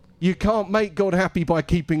 You can't make God happy by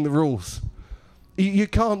keeping the rules. You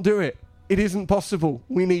can't do it. It isn't possible.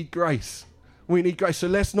 We need grace. We need grace. So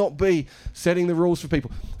let's not be setting the rules for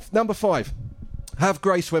people. Number 5, have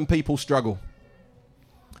grace when people struggle.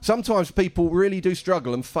 Sometimes people really do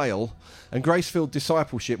struggle and fail, and grace-filled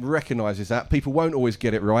discipleship recognises that. People won't always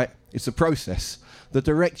get it right. It's a process. The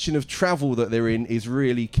direction of travel that they're in is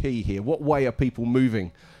really key here. What way are people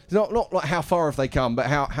moving? It's not like how far have they come, but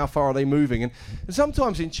how far are they moving? And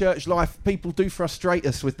sometimes in church life, people do frustrate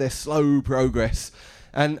us with their slow progress.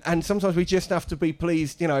 And sometimes we just have to be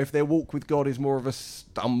pleased, if their walk with God is more of a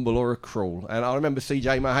stumble or a crawl. And I remember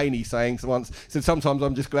C.J. Mahaney saying once, said, sometimes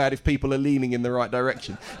I'm just glad if people are leaning in the right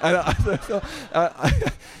direction. And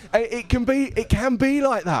it can be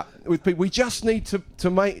like that with people. We just need to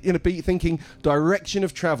make, be thinking direction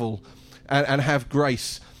of travel and have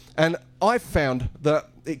grace. And I've found that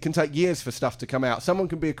it can take years for stuff to come out. Someone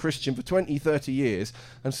can be a Christian for 20, 30 years,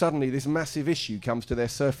 and suddenly this massive issue comes to their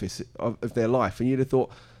surface of their life. And you'd have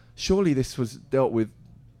thought, surely this was dealt with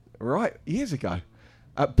right years ago.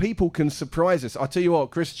 People can surprise us. I tell you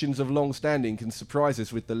what, Christians of long standing can surprise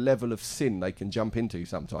us with the level of sin they can jump into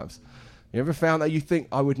sometimes. You ever found that? You think,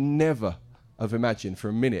 I would never have imagined for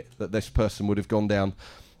a minute that this person would have gone down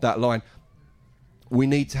that line. We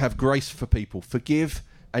need to have grace for people. Forgive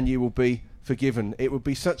and you will be forgiven. It would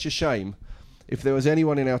be such a shame if there was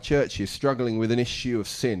anyone in our churches struggling with an issue of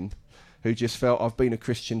sin who just felt, I've been a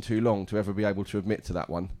Christian too long to ever be able to admit to that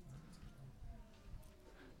one.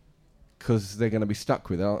 Because they're going to be stuck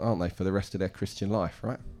with it, aren't they, for the rest of their Christian life,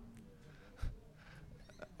 right?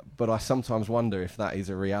 But I sometimes wonder if that is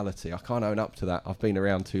a reality. I can't own up to that. I've been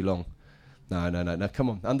around too long. No, come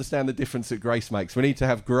on. Understand the difference that grace makes. We need to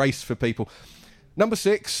have grace for people. Number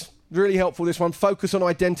 6, really helpful, this one, focus on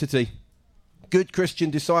identity. Good Christian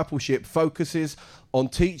discipleship focuses on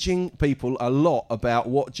teaching people a lot about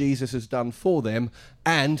what Jesus has done for them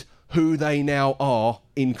and who they now are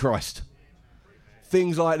in Christ.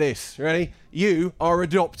 Things like this, ready? You are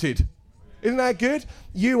adopted. Isn't that good?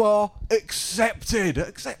 You are accepted.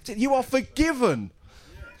 You are forgiven.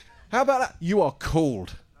 How about that? You are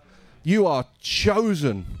called. You are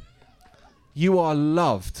chosen. You are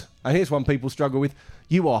loved. And here's one people struggle with.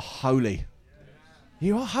 You are holy.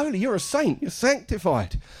 You are holy. You're a saint. You're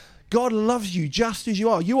sanctified. God loves you just as you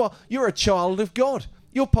are. You're a child of God.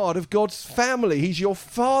 You're part of God's family. He's your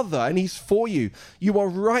father and he's for you. You are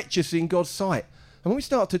righteous in God's sight. And when we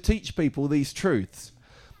start to teach people these truths,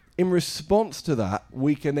 in response to that,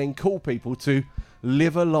 we can then call people to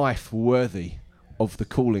live a life worthy of the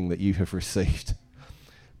calling that you have received.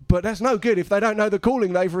 But that's no good if they don't know the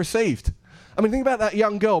calling they've received. I mean, think about that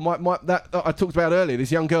young girl that I talked about earlier,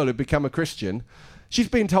 this young girl who'd become a Christian. She's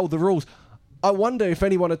been told the rules. I wonder if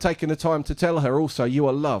anyone had taken the time to tell her also, you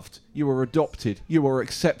are loved, you are adopted, you are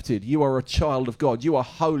accepted, you are a child of God, you are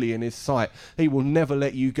holy in his sight. He will never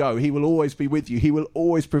let you go. He will always be with you. He will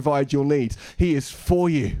always provide your needs. He is for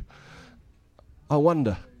you. I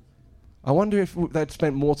wonder if they'd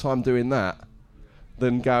spent more time doing that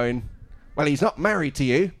than going, well, he's not married to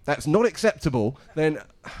you. That's not acceptable. Then,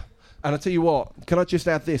 and I tell you what, can I just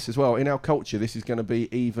add this as well? In our culture, this is going to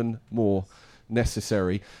be even more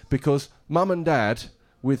necessary, because mum and dad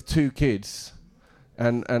with 2 kids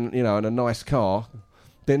and you know, and a nice car,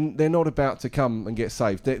 then they're not about to come and get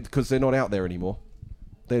saved because they're not out there anymore.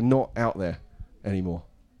 They're not out there anymore.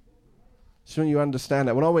 So when you understand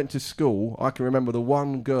that, when I went to school, I can remember the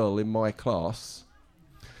one girl in my class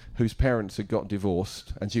whose parents had got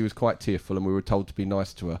divorced, and she was quite tearful, and we were told to be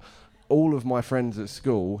nice to her. All of my friends at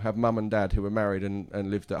school have mum and dad who were married and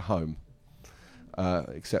lived at home.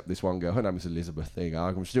 Except this one girl. Her name was Elizabeth. There you go.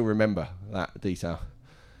 I can still remember that detail.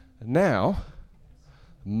 Now,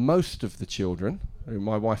 most of the children,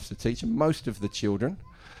 my wife's a teacher, most of the children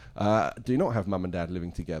do not have mum and dad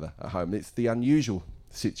living together at home. It's the unusual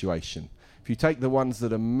situation. If you take the ones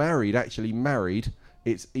that are married, actually married,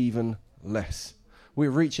 it's even less.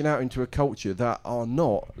 We're reaching out into a culture that are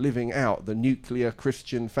not living out the nuclear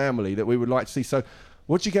Christian family that we would like to see. So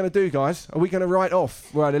what are you going to do, guys? Are we going to write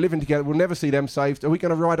off, well, they're living together, we'll never see them saved. Are we going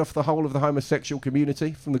to write off the whole of the homosexual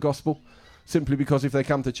community from the gospel? Simply because if they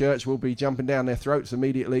come to church, we'll be jumping down their throats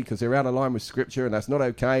immediately because they're out of line with Scripture and that's not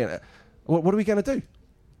okay. And what are we going to do?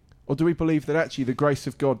 Or do we believe that actually the grace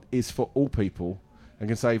of God is for all people and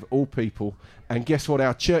can save all people? And guess what?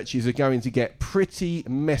 Our churches are going to get pretty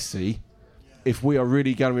messy if we are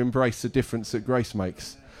really going to embrace the difference that grace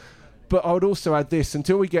makes. But I would also add this,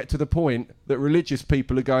 until we get to the point that religious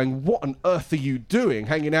people are going, what on earth are you doing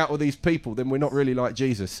hanging out with these people? Then we're not really like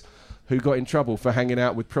Jesus, who got in trouble for hanging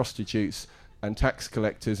out with prostitutes and tax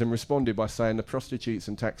collectors and responded by saying the prostitutes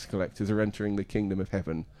and tax collectors are entering the kingdom of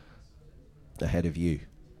heaven ahead of you.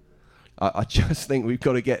 I just think we've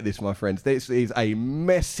got to get this, my friends. This is a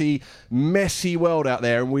messy, messy world out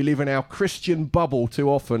there, and we live in our Christian bubble too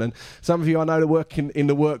often. And some of you I know that work in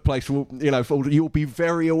the workplace, will, you'll be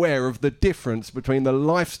very aware of the difference between the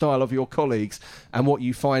lifestyle of your colleagues and what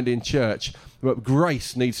you find in church. But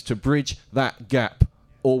grace needs to bridge that gap,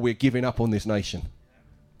 or we're giving up on this nation.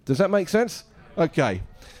 Does that make sense? Okay.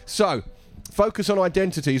 So, focus on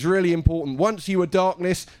identity is really important. Once you were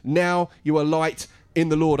darkness, now you are light in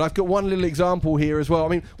the Lord. I've got one little example here as well. I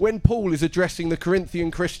mean, when Paul is addressing the Corinthian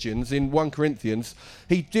Christians in 1 Corinthians,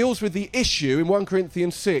 he deals with the issue in 1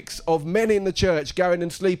 Corinthians 6 of men in the church going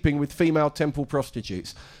and sleeping with female temple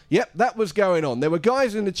prostitutes. Yep, that was going on. There were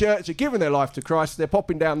guys in the church that given their life to Christ, they're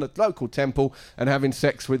popping down the local temple and having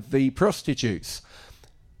sex with the prostitutes.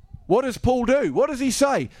 What does Paul do? What does he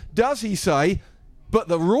say? Does he say, but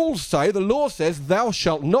the rules say, the law says, thou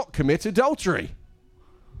shalt not commit adultery?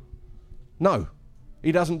 No.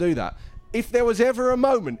 He doesn't do that. If there was ever a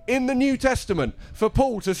moment in the New Testament for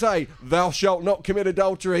Paul to say, thou shalt not commit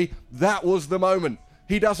adultery, that was the moment.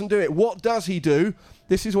 He doesn't do it. What does he do?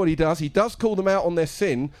 This is what he does. He does call them out on their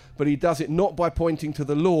sin, but he does it not by pointing to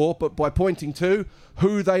the law, but by pointing to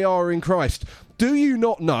who they are in Christ. Do you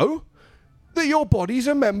not know that your bodies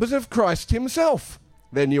are members of Christ himself?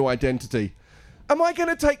 Their new identity. Am I going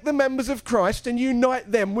to take the members of Christ and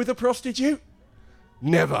unite them with a prostitute?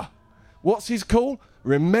 Never. What's his call?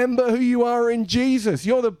 Remember who you are in Jesus.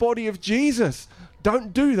 You're the body of Jesus.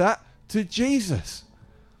 Don't do that to Jesus.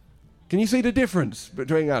 Can you see the difference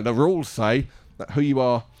between that? The rules say that who you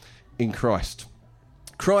are in Christ.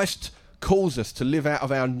 Christ calls us to live out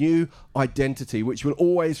of our new identity, which will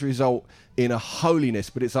always result in a holiness,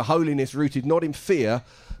 but it's a holiness rooted not in fear,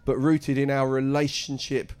 but rooted in our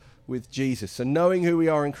relationship with Jesus. So knowing who we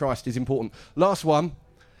are in Christ is important. Last one.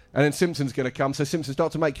 And then Simpson's going to come. So Simpson,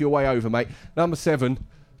 start to make your way over, mate. Number 7,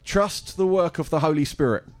 trust the work of the Holy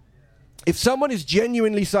Spirit. If someone is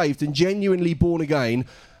genuinely saved and genuinely born again,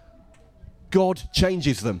 God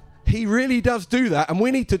changes them. He really does do that, and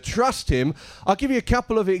we need to trust him. I'll give you a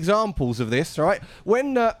couple of examples of this, right?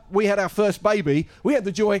 When we had our first baby, we had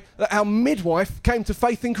the joy that our midwife came to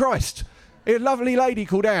faith in Christ. A lovely lady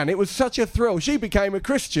called Anne. It was such a thrill. She became a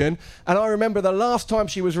Christian, and I remember the last time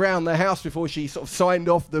she was around the house before she sort of signed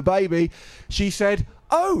off the baby, she said,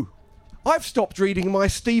 oh, I've stopped reading my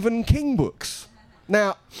Stephen King books.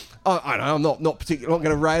 Now, I know I'm not particularly not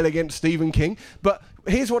going to rail against Stephen King, but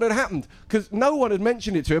here's what had happened, because no one had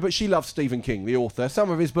mentioned it to her, but she loves Stephen King, the author. Some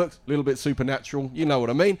of his books, a little bit supernatural, you know what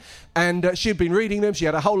I mean. And she'd been reading them. She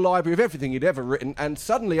had a whole library of everything he'd ever written. And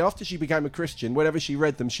suddenly, after she became a Christian, whenever she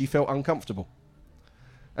read them, she felt uncomfortable.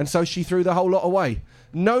 And so she threw the whole lot away.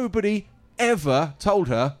 Nobody ever told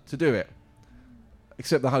her to do it,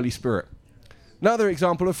 except the Holy Spirit. Another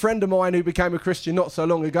example, a friend of mine who became a Christian not so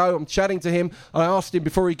long ago, I'm chatting to him, and I asked him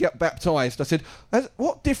before he got baptised, I said,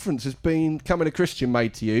 what difference has becoming a Christian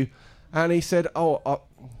made to you? And he said,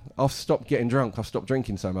 I've stopped getting drunk, I've stopped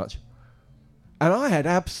drinking so much. And I had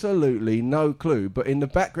absolutely no clue, but in the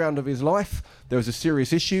background of his life, there was a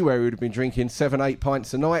serious issue where he would have been drinking 7-8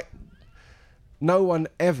 pints a night. No one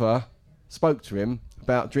ever spoke to him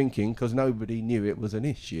about drinking because nobody knew it was an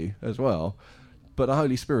issue as well, but the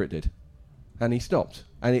Holy Spirit did. And he stopped,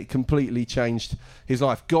 and it completely changed his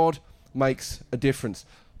life. God makes a difference.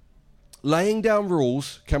 Laying down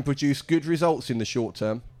rules can produce good results in the short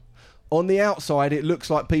term. On the outside, it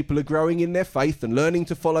looks like people are growing in their faith and learning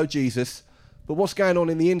to follow Jesus. But what's going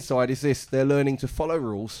on in the inside is this: they're learning to follow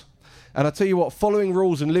rules. And I tell you what, following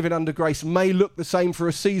rules and living under grace may look the same for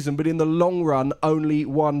a season, but in the long run, only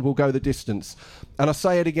one will go the distance. And I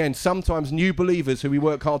say it again, sometimes new believers who we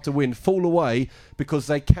work hard to win fall away because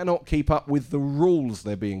they cannot keep up with the rules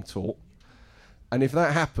they're being taught. And if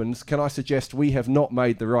that happens, can I suggest we have not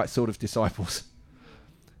made the right sort of disciples?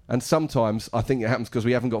 And sometimes I think it happens because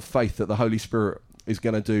we haven't got faith that the Holy Spirit is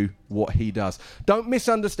going to do what he does. Don't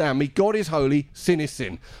misunderstand me. God is holy, sin is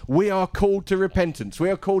sin. We are called to repentance.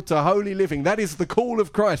 We are called to holy living. That is the call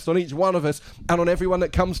of Christ on each one of us and on everyone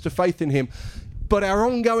that comes to faith in him. But our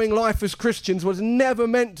ongoing life as Christians was never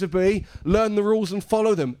meant to be learn the rules and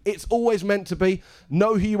follow them. It's always meant to be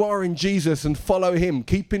know who you are in Jesus and follow him.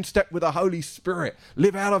 Keep in step with the Holy Spirit.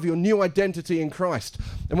 Live out of your new identity in Christ.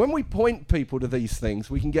 And when we point people to these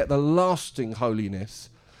things, we can get the lasting holiness.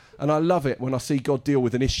 And I love it when I see God deal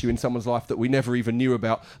with an issue in someone's life that we never even knew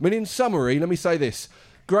about. I mean, in summary, let me say this.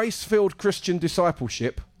 Grace-filled Christian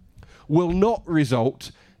discipleship will not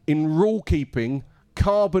result in rule-keeping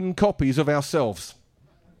carbon copies of ourselves.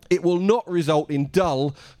 It will not result in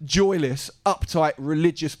dull, joyless, uptight,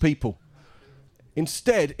 religious people.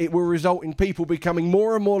 Instead, it will result in people becoming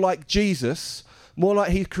more and more like Jesus, more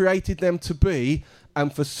like he created them to be.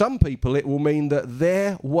 And for some people, it will mean that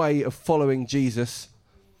their way of following Jesus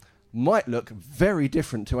might look very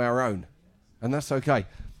different to our own, and that's okay.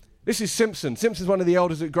 This is Simpson. Simpson's one of the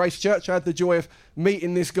elders at Grace Church. I had the joy of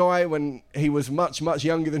meeting this guy when he was much, much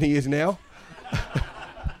younger than he is now.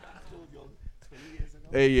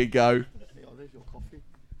 There you go. There's your coffee.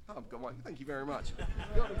 Oh, I've got one. Thank you very much.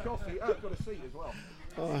 Got the coffee. Oh, I've got a seat as well.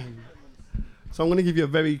 So I'm going to give you a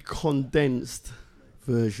very condensed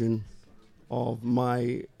version of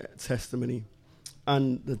my testimony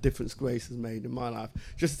and the difference grace has made in my life.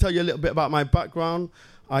 Just to tell you a little bit about my background,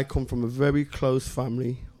 I come from a very close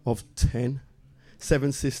family of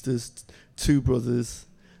 7 sisters, 2 brothers,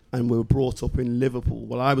 and we were brought up in Liverpool.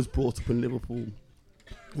 Well, I was brought up in Liverpool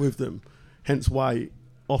with them, hence why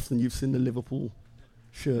often you've seen the Liverpool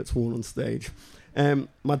shirts worn on stage.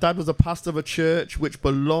 My dad was a pastor of a church which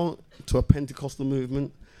belonged to a Pentecostal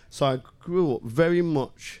movement, so I grew up very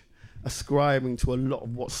much ascribing to a lot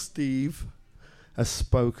of what Steve has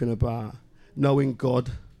spoken about, knowing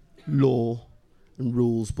God, law and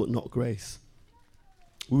rules, but not grace.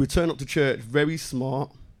 We would turn up to church very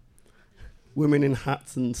smart, women in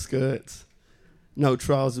hats and skirts, no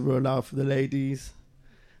trousers were allowed for the ladies.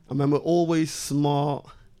 I remember always smart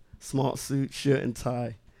suit, shirt and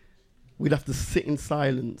tie. We'd have to sit in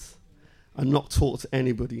silence and not talk to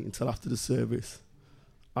anybody until after the service.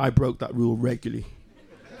 I broke that rule regularly.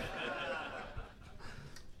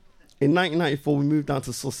 In 1994, we moved down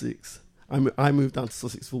to Sussex. I moved down to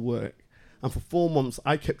Sussex for work. And for 4 months,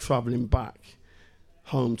 I kept travelling back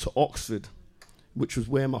home to Oxford, which was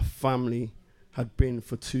where my family had been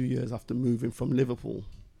for 2 years after moving from Liverpool.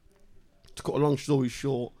 To cut a long story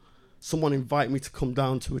short, someone invited me to come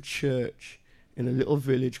down to a church in a little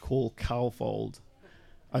village called Cowfold.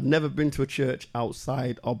 I'd never been to a church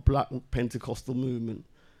outside our black Pentecostal movement,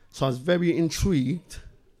 so I was very intrigued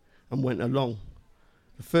and went along.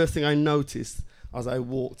 The first thing I noticed as I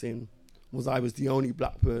walked in was I was the only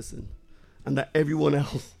black person and that everyone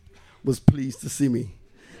else was pleased to see me.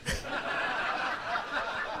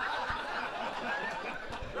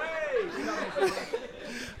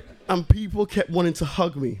 And people kept wanting to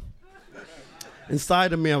hug me.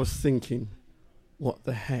 Inside of me, I was thinking, what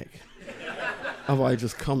the heck have I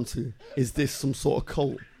just come to? Is this some sort of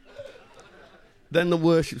cult? then the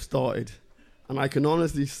worship started. And I can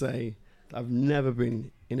honestly say that I've never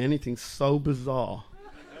been in anything so bizarre,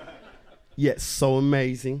 yet so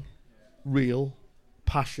amazing, real,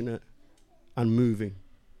 passionate, and moving.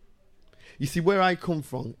 You see, where I come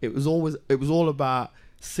from, it was all about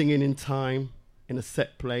singing in time, in a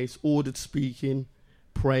set place, ordered speaking,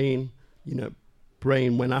 praying,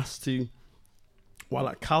 praying when asked to. While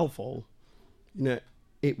at Calvo,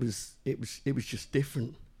 it was just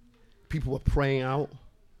different. People were praying out,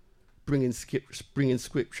 bringing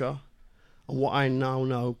scripture, and what I now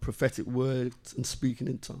know, prophetic words and speaking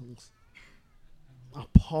in tongues. I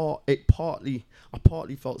partly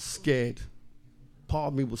felt scared. Part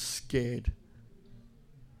of me was scared,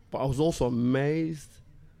 but I was also amazed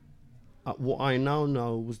at what I now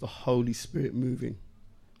know was the Holy Spirit moving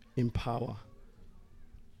in power.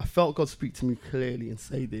 I felt God speak to me clearly and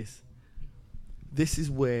say this: this is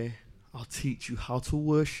where I'll teach you how to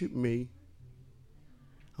worship me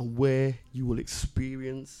and where you will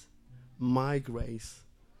experience my grace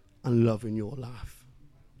and love in your life.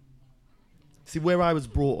 See, where I was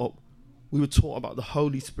brought up, we were taught about the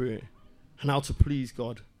Holy Spirit and how to please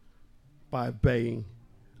God by obeying,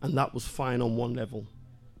 and that was fine on one level.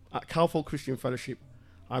 At Calvo Christian Fellowship,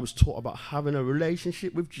 I was taught about having a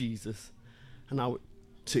relationship with Jesus and how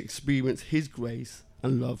to experience his grace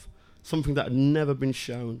and love, something that had never been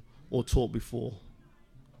shown or taught before.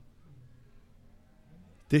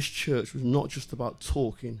 This church was not just about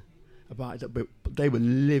talking about it, but they were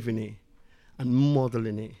living it and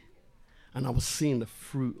modeling it. And I was seeing the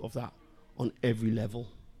fruit of that on every level.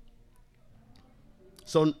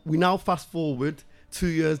 So we now fast forward 2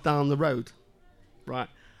 years down the road, right?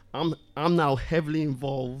 I'm now heavily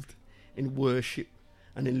involved in worship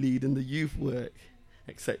and in leading the youth work,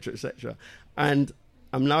 etc., etc. And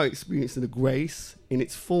I'm now experiencing the grace in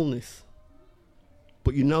its fullness.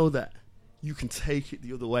 But you know that you can take it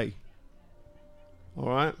the other way. All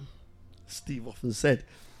right? Steve often said.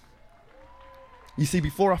 You see,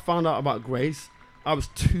 before I found out about grace, I was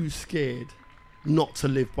too scared not to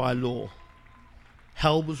live by law.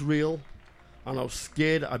 Hell was real, and I was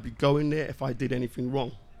scared I'd be going there if I did anything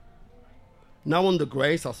wrong. Now under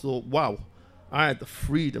grace, I thought, wow, I had the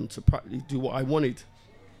freedom to practically do what I wanted.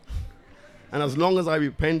 And as long as I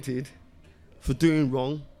repented for doing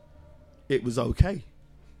wrong, it was okay.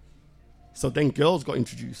 So then girls got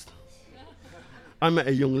introduced. I met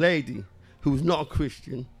a young lady who was not a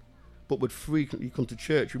Christian, but would frequently come to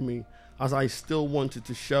church with me, as I still wanted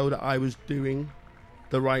to show that I was doing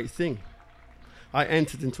the right thing. I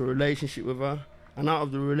entered into a relationship with her, and out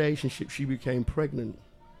of the relationship, she became pregnant.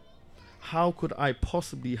 How could I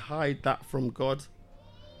possibly hide that from God,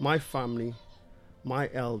 my family, my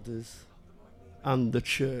elders, and the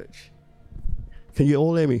church? Can you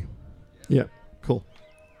all hear me? Yeah, cool.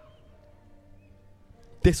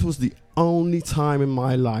 This was the only time in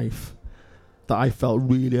my life that I felt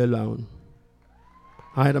really alone.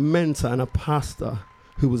 I had a mentor and a pastor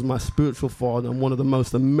who was my spiritual father and one of the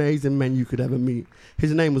most amazing men you could ever meet.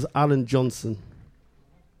 His name was Alan Johnson.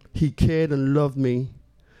 He cared and loved me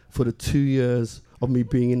for the 2 years of me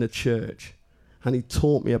being in the church, and he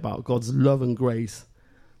taught me about God's love and grace,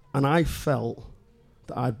 and I felt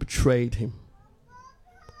that I'd betrayed him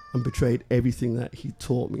and betrayed everything that he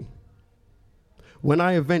taught me. When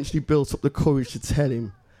I eventually built up the courage to tell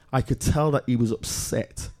him, I could tell that he was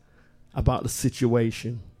upset about the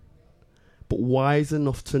situation, but wise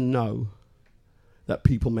enough to know that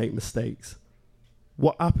people make mistakes.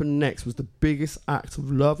 What happened next was the biggest act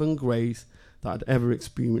of love and grace that I'd ever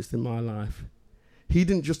experienced in my life. He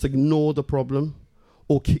didn't just ignore the problem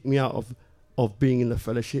or kick me out of being in the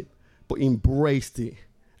fellowship, but he embraced it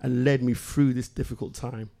and led me through this difficult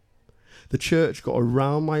time. The church got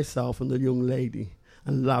around myself and the young lady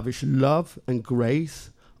and lavished love and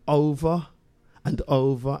grace over and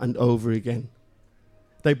over and over again.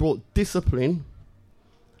 They brought discipline,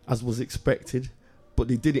 as was expected, but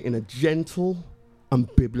they did it in a gentle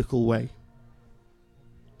and biblical way.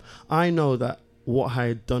 I know that what I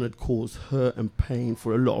had done had caused hurt and pain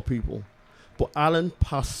for a lot of people, but Alan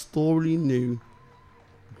pastorally knew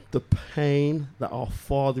the pain that our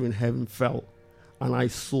Father in heaven felt, and I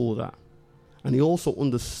saw that. And he also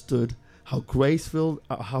understood how a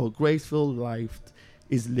grace-filled life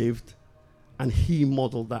is lived, and he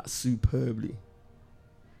modeled that superbly.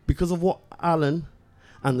 Because of what Alan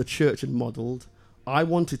and the church had modeled, I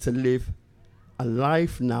wanted to live a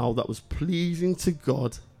life now that was pleasing to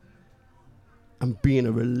God and be in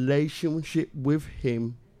a relationship with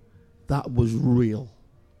him that was real.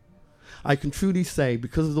 I can truly say,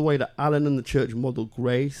 because of the way that Alan and the church modeled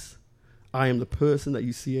grace, I am the person that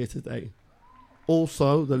you see here today.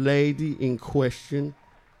 Also, the lady in question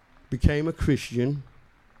became a Christian,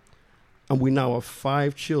 and we now have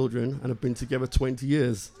 5 children and have been together 20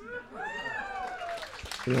 years.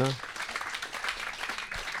 Yeah.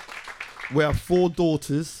 We have 4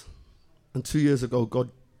 daughters, and 2 years ago, God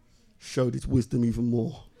showed his wisdom even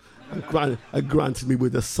more and granted me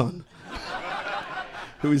with a son,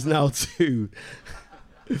 who is now 2.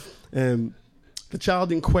 The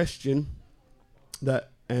child in question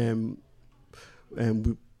that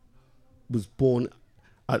was born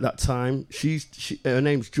at that time, her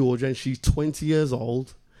name's Georgia, and she's 20 years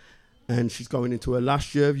old, and she's going into her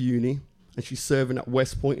last year of uni, and she's serving at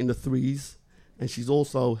West Point in the 3s, and she's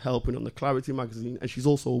also helping on the Clarity magazine, and she's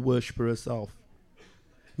also a worshipper herself.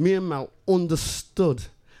 Me and Mal understood,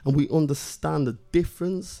 and we understand the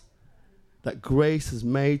difference that grace has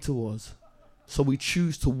made to us. So we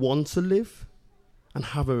choose to want to live and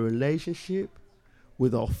have a relationship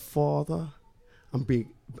with our Father and be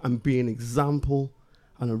an example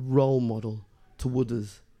and a role model to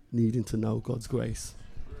others needing to know God's grace.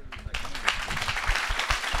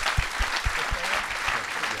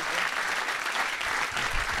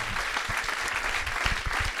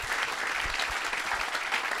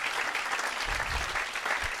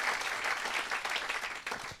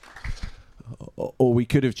 Or we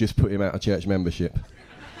could have just put him out of church membership.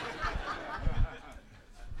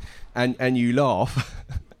 and you laugh,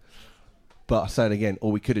 but I say it again,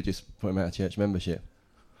 or we could have just put him out of church membership.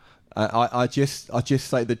 I just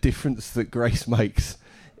say the difference that grace makes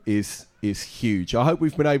is huge. I hope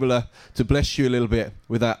we've been able to bless you a little bit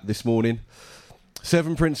with that this morning.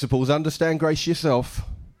 7 principles. Understand grace yourself.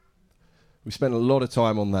 We spent a lot of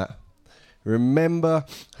time on that. Remember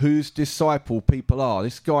whose disciple people are.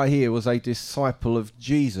 This guy here was a disciple of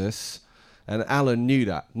Jesus, and Alan knew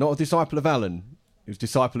that. Not a disciple of Alan. He was a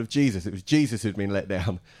disciple of Jesus. It was Jesus who'd been let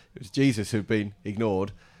down. It was Jesus who'd been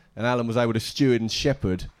ignored, and Alan was able to steward and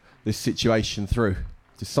shepherd this situation through.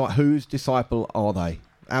 Whose disciple are they?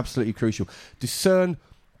 Absolutely crucial. Discern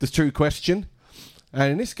the true question.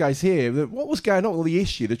 And in this case here, what was going on with the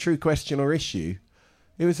issue, the true question or issue?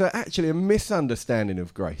 It was actually a misunderstanding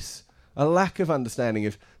of grace. A lack of understanding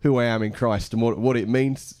of who I am in Christ and what it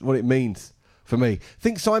means for me.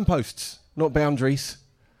 Think signposts, not boundaries.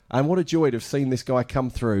 And what a joy to have seen this guy come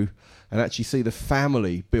through and actually see the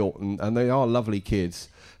family built, and they are lovely kids,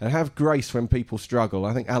 and have grace when people struggle.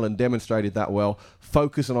 I think Alan demonstrated that well.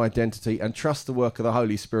 Focus on identity and trust the work of the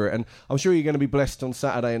Holy Spirit. And I'm sure you're going to be blessed on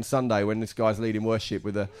Saturday and Sunday when this guy's leading worship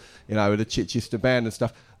with the Chichester band and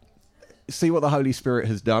stuff. See what the Holy Spirit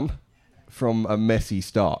has done from a messy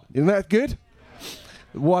start. Isn't that good?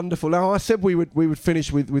 Wonderful. Now, I said we would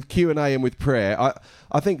finish with Q&A and with prayer.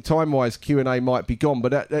 I think time-wise Q&A might be gone,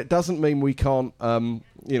 but that doesn't mean we can't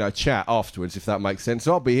chat afterwards, if that makes sense.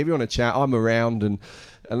 So I'll be here if you want to chat. I'm around, and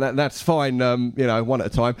that's fine, one at a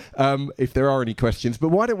time, if there are any questions. But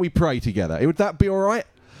why don't we pray together? Would that be all right?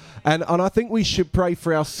 And I think we should pray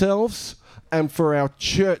for ourselves and for our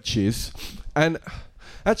churches. And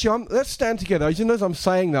actually, let's stand together. As soon as I'm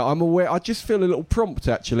saying that, I'm aware. I just feel a little prompt,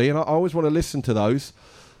 actually, and I always want to listen to those.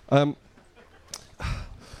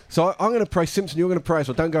 So I'm going to pray. Simpson, you're going to pray as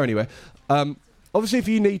well. Don't go anywhere. Obviously, if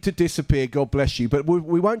you need to disappear, God bless you. But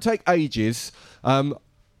we won't take ages. I'm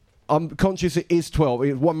conscious it is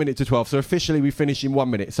 1 minute to 12. So officially, we finish in 1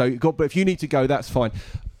 minute. So but if you need to go, that's fine.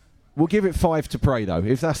 We'll give it 5 to pray, though,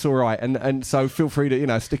 if that's all right. And so feel free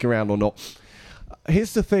to stick around or not.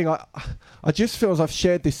 Here's the thing. I just feel as I've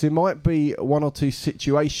shared this, there might be 1 or 2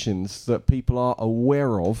 situations that people are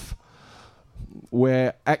aware of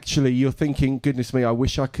where actually you're thinking, goodness me, I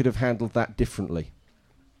wish I could have handled that differently.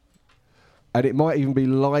 And it might even be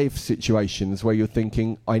live situations where you're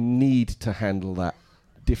thinking, I need to handle that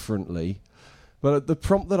differently. But the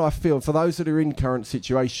prompt that I feel for those that are in current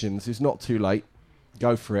situations is not too late.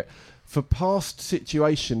 Go for it. For past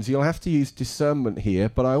situations, you'll have to use discernment here,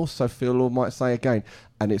 but I also feel Lord might say again,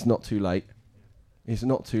 and it's not too late. It's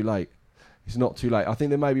not too late. It's not too late. I think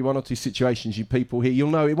there may be 1 or 2 situations you people here, you'll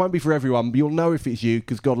know, it won't be for everyone, but you'll know if it's you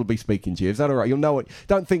because God will be speaking to you. Is that all right? You'll know it.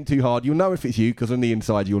 Don't think too hard. You'll know if it's you because on the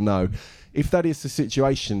inside you'll know. If that is the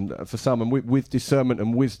situation for some, and with discernment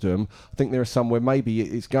and wisdom, I think there are some where maybe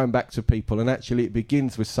it's going back to people, and actually it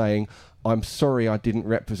begins with saying, I'm sorry I didn't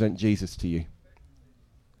represent Jesus to you,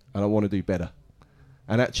 and I want to do better.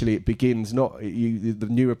 And actually it begins the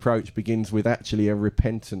new approach begins with actually a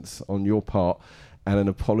repentance on your part and an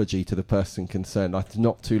apology to the person concerned. It's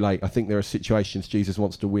not too late. I think there are situations Jesus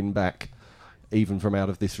wants to win back, even from out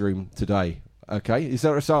of this room today. Okay,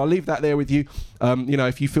 so I'll leave that there with you.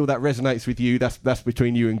 If you feel that resonates with you, that's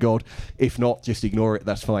between you and God. If not, just ignore it.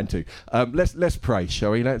 That's fine too. Let's pray,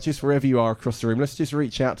 shall we? Just wherever you are across the room, let's just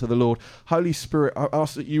reach out to the Lord. Holy Spirit, I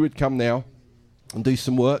ask that you would come now and do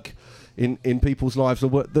some work in people's lives.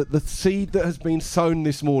 The seed that has been sown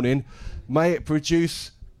this morning, may it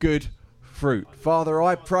produce good fruit. Father,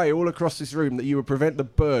 I pray all across this room that you would prevent the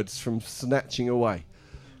birds from snatching away.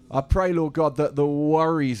 I pray, Lord God, that the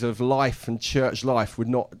worries of life and church life would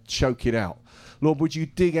not choke it out. Lord, would you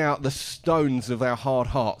dig out the stones of our hard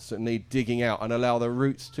hearts that need digging out and allow the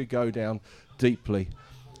roots to go down deeply.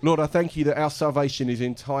 Lord, I thank you that our salvation is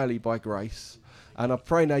entirely by grace. And I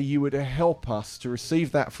pray now you would help us to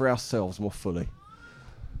receive that for ourselves more fully.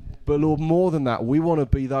 But Lord, more than that, we want to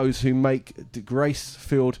be those who make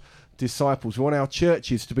grace-filled disciples. We want our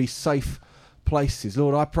churches to be safe places.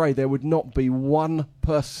 Lord, I pray there would not be one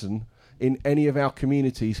person in any of our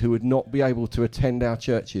communities who would not be able to attend our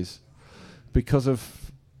churches because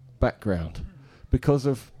of background, because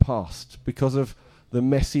of past, because of the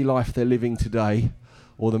messy life they're living today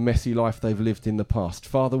or the messy life they've lived in the past.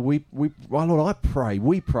 Father, Lord, I pray,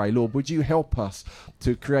 Lord, would you help us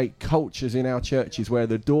to create cultures in our churches where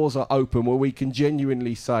the doors are open, where we can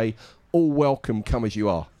genuinely say, all welcome, come as you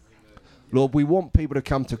are. Lord, we want people to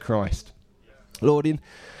come to Christ. Lord, in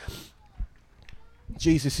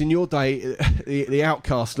Jesus, in your day, the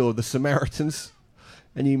outcast, Lord, the Samaritans,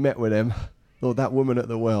 and you met with them. Lord, that woman at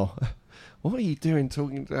the well, what are you doing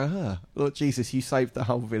talking to her? Lord Jesus, you saved the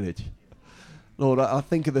whole village. Lord, I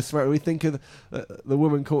think of the Samaritan, we think of the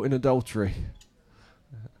woman caught in adultery.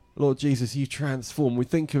 Lord Jesus, you transform. We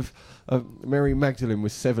think of Mary Magdalene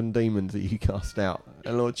with 7 demons that you cast out.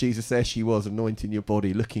 And Lord Jesus, there she was, anointing your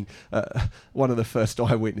body, looking one of the first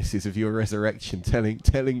eyewitnesses of your resurrection,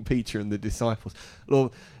 telling Peter and the disciples.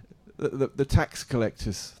 Lord, the tax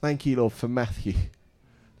collectors, thank you, Lord, for Matthew.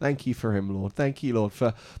 Thank you for him, Lord. Thank you, Lord,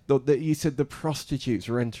 for that you said the prostitutes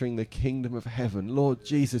were entering the kingdom of heaven. Lord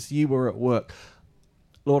Jesus, you were at work.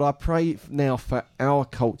 Lord, I pray now for our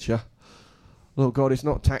culture. Lord God, it's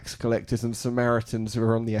not tax collectors and Samaritans who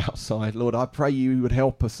are on the outside. Lord, I pray you would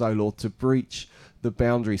help us, oh Lord, to breach the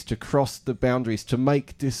boundaries, to cross the boundaries, to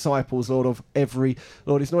make disciples, Lord, of every,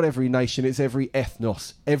 Lord, it's not every nation, it's every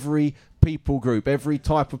ethnos, every people group, every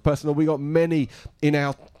type of person. Lord, we got many in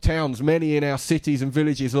our towns, many in our cities and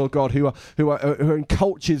villages, Lord God, who are in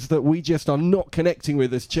cultures that we just are not connecting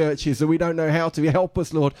with as churches, that we don't know how to. Help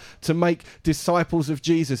us, Lord, to make disciples of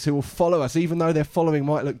Jesus who will follow us, even though their following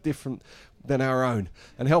might look different than our own.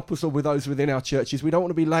 And help us, Lord, with those within our churches. We don't want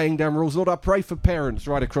to be laying down rules. Lord, I pray for parents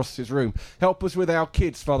right across this room. Help us with our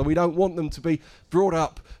kids, Father. We don't want them to be brought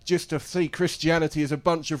up just to see Christianity as a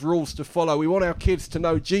bunch of rules to follow. We want our kids to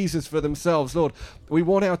know Jesus for themselves, Lord. We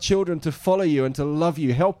want our children to follow you and to love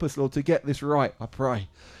you. Help us, Lord, to get this right, I pray.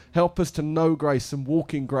 Help us to know grace and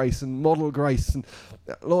walk in grace and model grace. And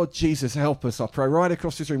Lord Jesus, help us, I pray, right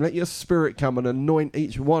across this room. Let your Spirit come and anoint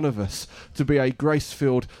each one of us to be a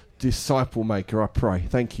grace-filled disciple maker, I pray.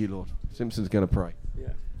 Thank you, Lord. Simpson's going to pray.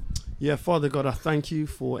 Yeah, Father God, I thank you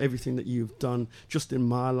for everything that you've done just in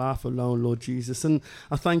my life alone, Lord Jesus. And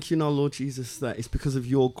I thank you now, Lord Jesus, that it's because of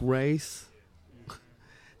your grace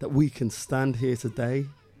that we can stand here today,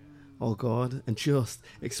 oh God, and just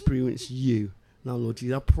experience you. Now, Lord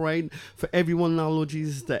Jesus, I pray for everyone now, Lord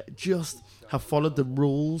Jesus, that just have followed the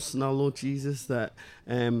rules now, Lord Jesus, that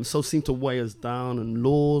so seem to weigh us down, and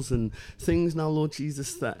laws and things now, Lord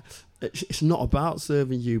Jesus, that it's not about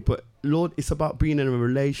serving you, but Lord, it's about being in a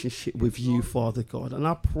relationship with you, Father God. And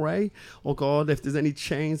I pray, oh God, if there's any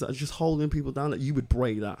chains that are just holding people down, that you would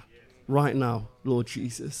break that right now, Lord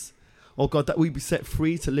Jesus. Oh God, that we be set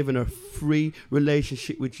free to live in a free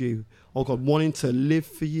relationship with you. Oh God, wanting to live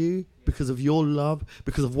for you because of your love,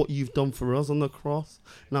 because of what you've done for us on the cross.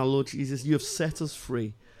 Now, Lord Jesus, you have set us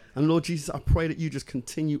free. And Lord Jesus, I pray that you just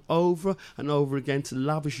continue over and over again to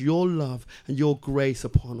lavish your love and your grace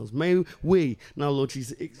upon us. May we now, Lord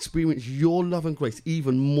Jesus, experience your love and grace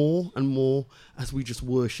even more and more as we just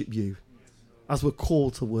worship you, as we're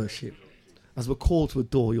called to worship, as we're called to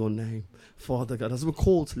adore your name, Father God, as we're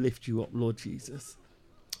called to lift you up, Lord Jesus.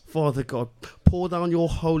 Father God, pour down your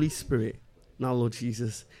Holy Spirit now, Lord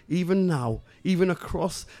Jesus, even now, even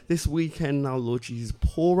across this weekend now, Lord Jesus,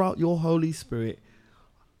 pour out your Holy Spirit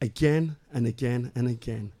again and again and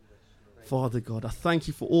again. Father God, I thank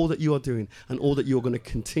you for all that you are doing and all that you're going to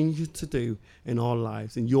continue to do in our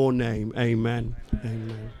lives. In your name, amen.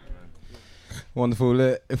 Amen. Wonderful.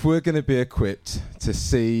 If we're going to be equipped to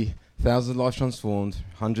see thousands of lives transformed,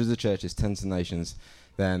 hundreds of churches, tens of nations,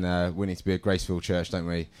 then we need to be a Gracefield church, don't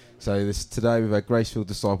we? So today we've had Gracefield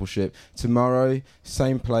Discipleship. Tomorrow,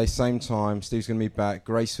 same place, same time, Steve's going to be back,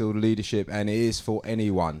 Gracefield Leadership, and it is for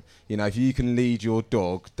anyone. You know, if you can lead your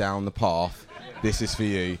dog down the path, this is for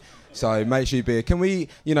you. So make sure you be. Can we,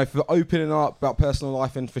 you know, for opening up about personal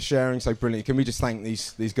life and for sharing so brilliant, can we just thank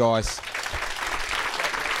these guys?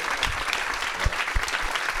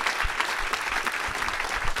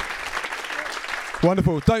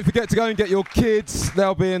 Wonderful. Don't forget to go and get your kids.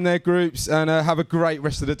 They'll be in their groups, and have a great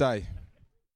rest of the day.